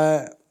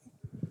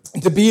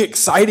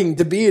exciting,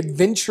 to be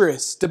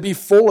adventurous, to be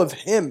full of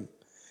Him.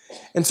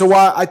 And so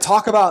while I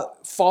talk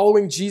about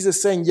following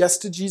Jesus, saying yes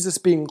to Jesus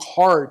being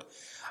hard,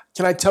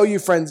 can I tell you,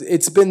 friends,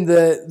 it's been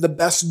the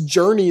best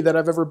journey that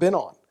I've ever been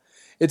on.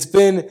 It's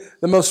been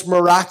the most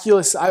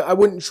miraculous. I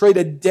wouldn't trade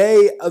a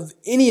day of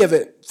any of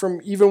it,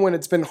 from even when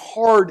it's been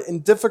hard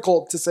and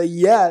difficult, to say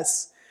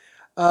yes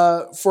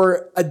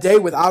for a day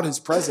without His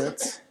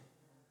presence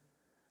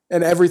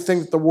and everything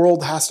that the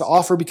world has to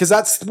offer, because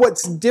that's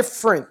what's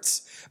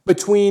different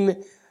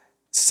between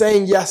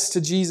saying yes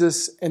to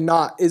Jesus and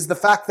not, is the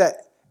fact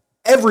that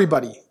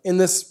everybody in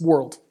this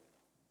world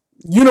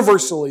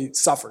universally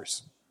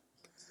suffers.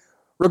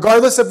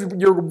 Regardless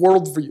of your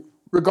worldview,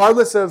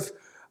 regardless of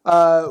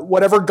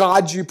whatever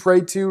God you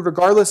pray to,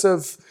 regardless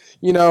of,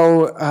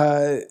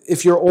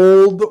 if you're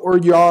old or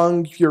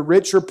young, if you're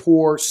rich or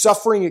poor,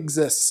 suffering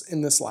exists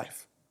in this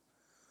life.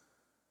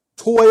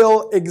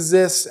 Toil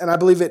exists, and I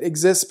believe it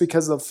exists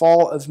because of the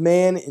fall of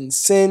man in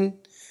sin.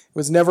 It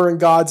was never in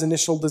God's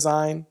initial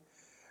design.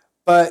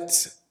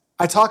 But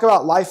I talk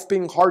about life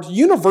being hard.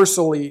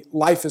 Universally,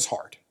 life is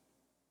hard.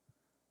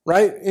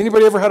 Right?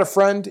 Anybody ever had a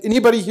friend?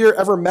 Anybody here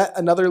ever met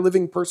another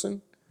living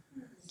person?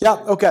 Yeah,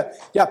 okay.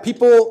 Yeah,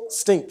 people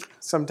stink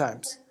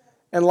sometimes.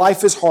 And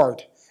life is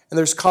hard. And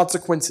there's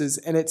consequences.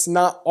 And it's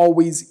not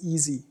always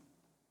easy.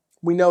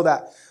 We know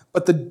that.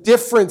 But the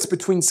difference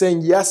between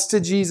saying yes to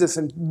Jesus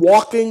and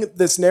walking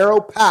this narrow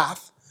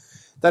path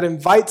that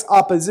invites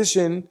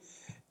opposition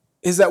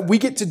is that we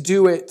get to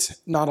do it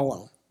not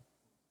alone.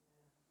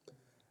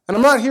 And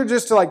I'm not here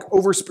just to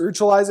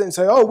over-spiritualize it and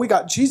say, oh, we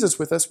got Jesus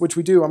with us, which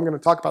we do. I'm going to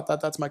talk about that.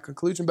 That's my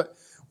conclusion. But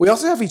we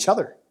also have each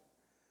other.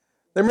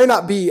 There may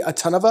not be a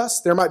ton of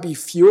us. There might be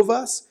few of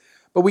us.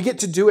 But we get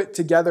to do it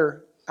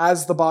together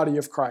as the body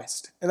of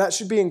Christ. And that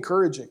should be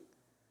encouraging.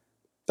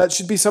 That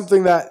should be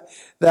something that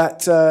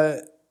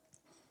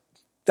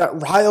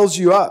riles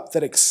you up,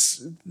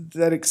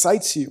 that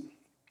excites you.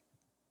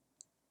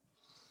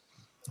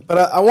 But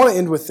I want to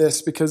end with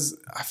this because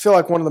I feel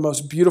like one of the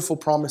most beautiful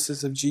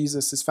promises of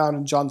Jesus is found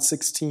in John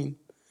 16.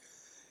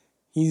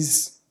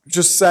 He's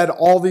just said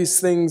all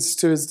these things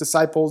to his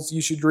disciples.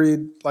 You should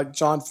read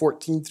John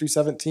 14 through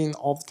 17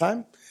 all the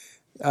time.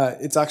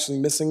 It's actually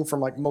missing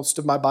from most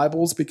of my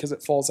Bibles because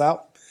it falls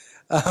out.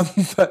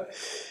 But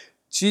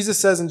Jesus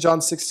says in John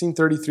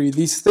 16:33,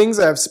 "These things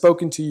I have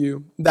spoken to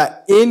you,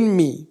 that in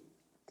me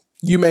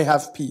you may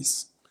have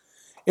peace.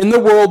 In the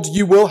world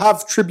you will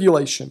have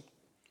tribulation."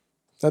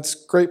 That's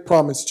a great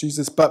promise,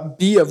 Jesus. "But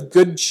be of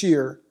good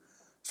cheer,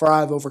 for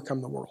I have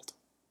overcome the world."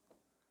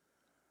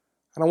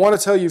 And I want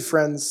to tell you,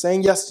 friends,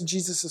 saying yes to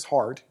Jesus is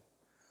hard.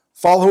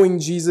 Following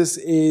Jesus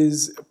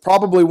is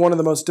probably one of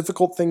the most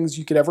difficult things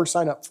you could ever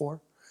sign up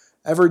for,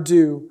 ever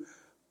do.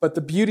 But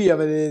the beauty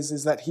of it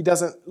is that He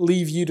doesn't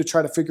leave you to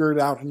try to figure it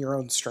out in your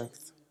own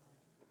strength.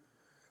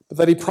 But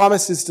that He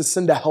promises to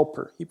send a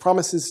helper. He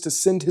promises to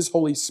send His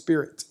Holy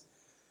Spirit.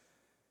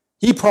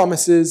 He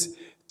promises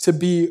to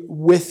be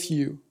with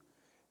you.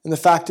 And the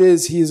fact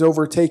is, He has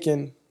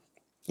overtaken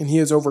and He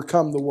has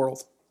overcome the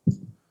world.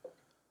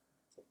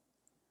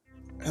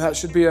 And that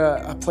should be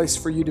a place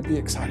for you to be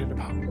excited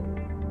about.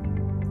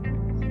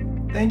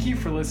 Thank you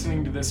for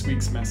listening to this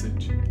week's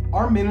message.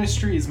 Our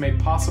ministry is made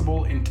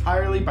possible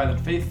entirely by the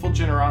faithful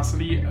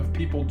generosity of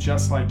people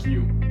just like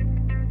you.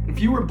 If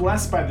you were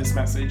blessed by this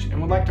message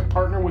and would like to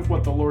partner with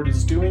what the Lord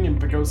is doing in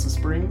Pagosa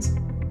Springs,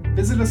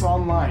 visit us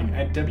online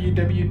at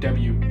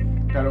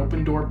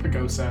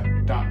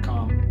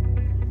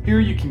www.opendoorpagosa.com. Here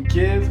you can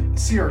give,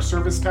 see our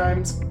service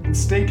times, and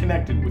stay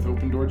connected with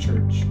Open Door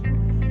Church.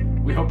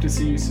 We hope to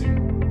see you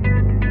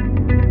soon.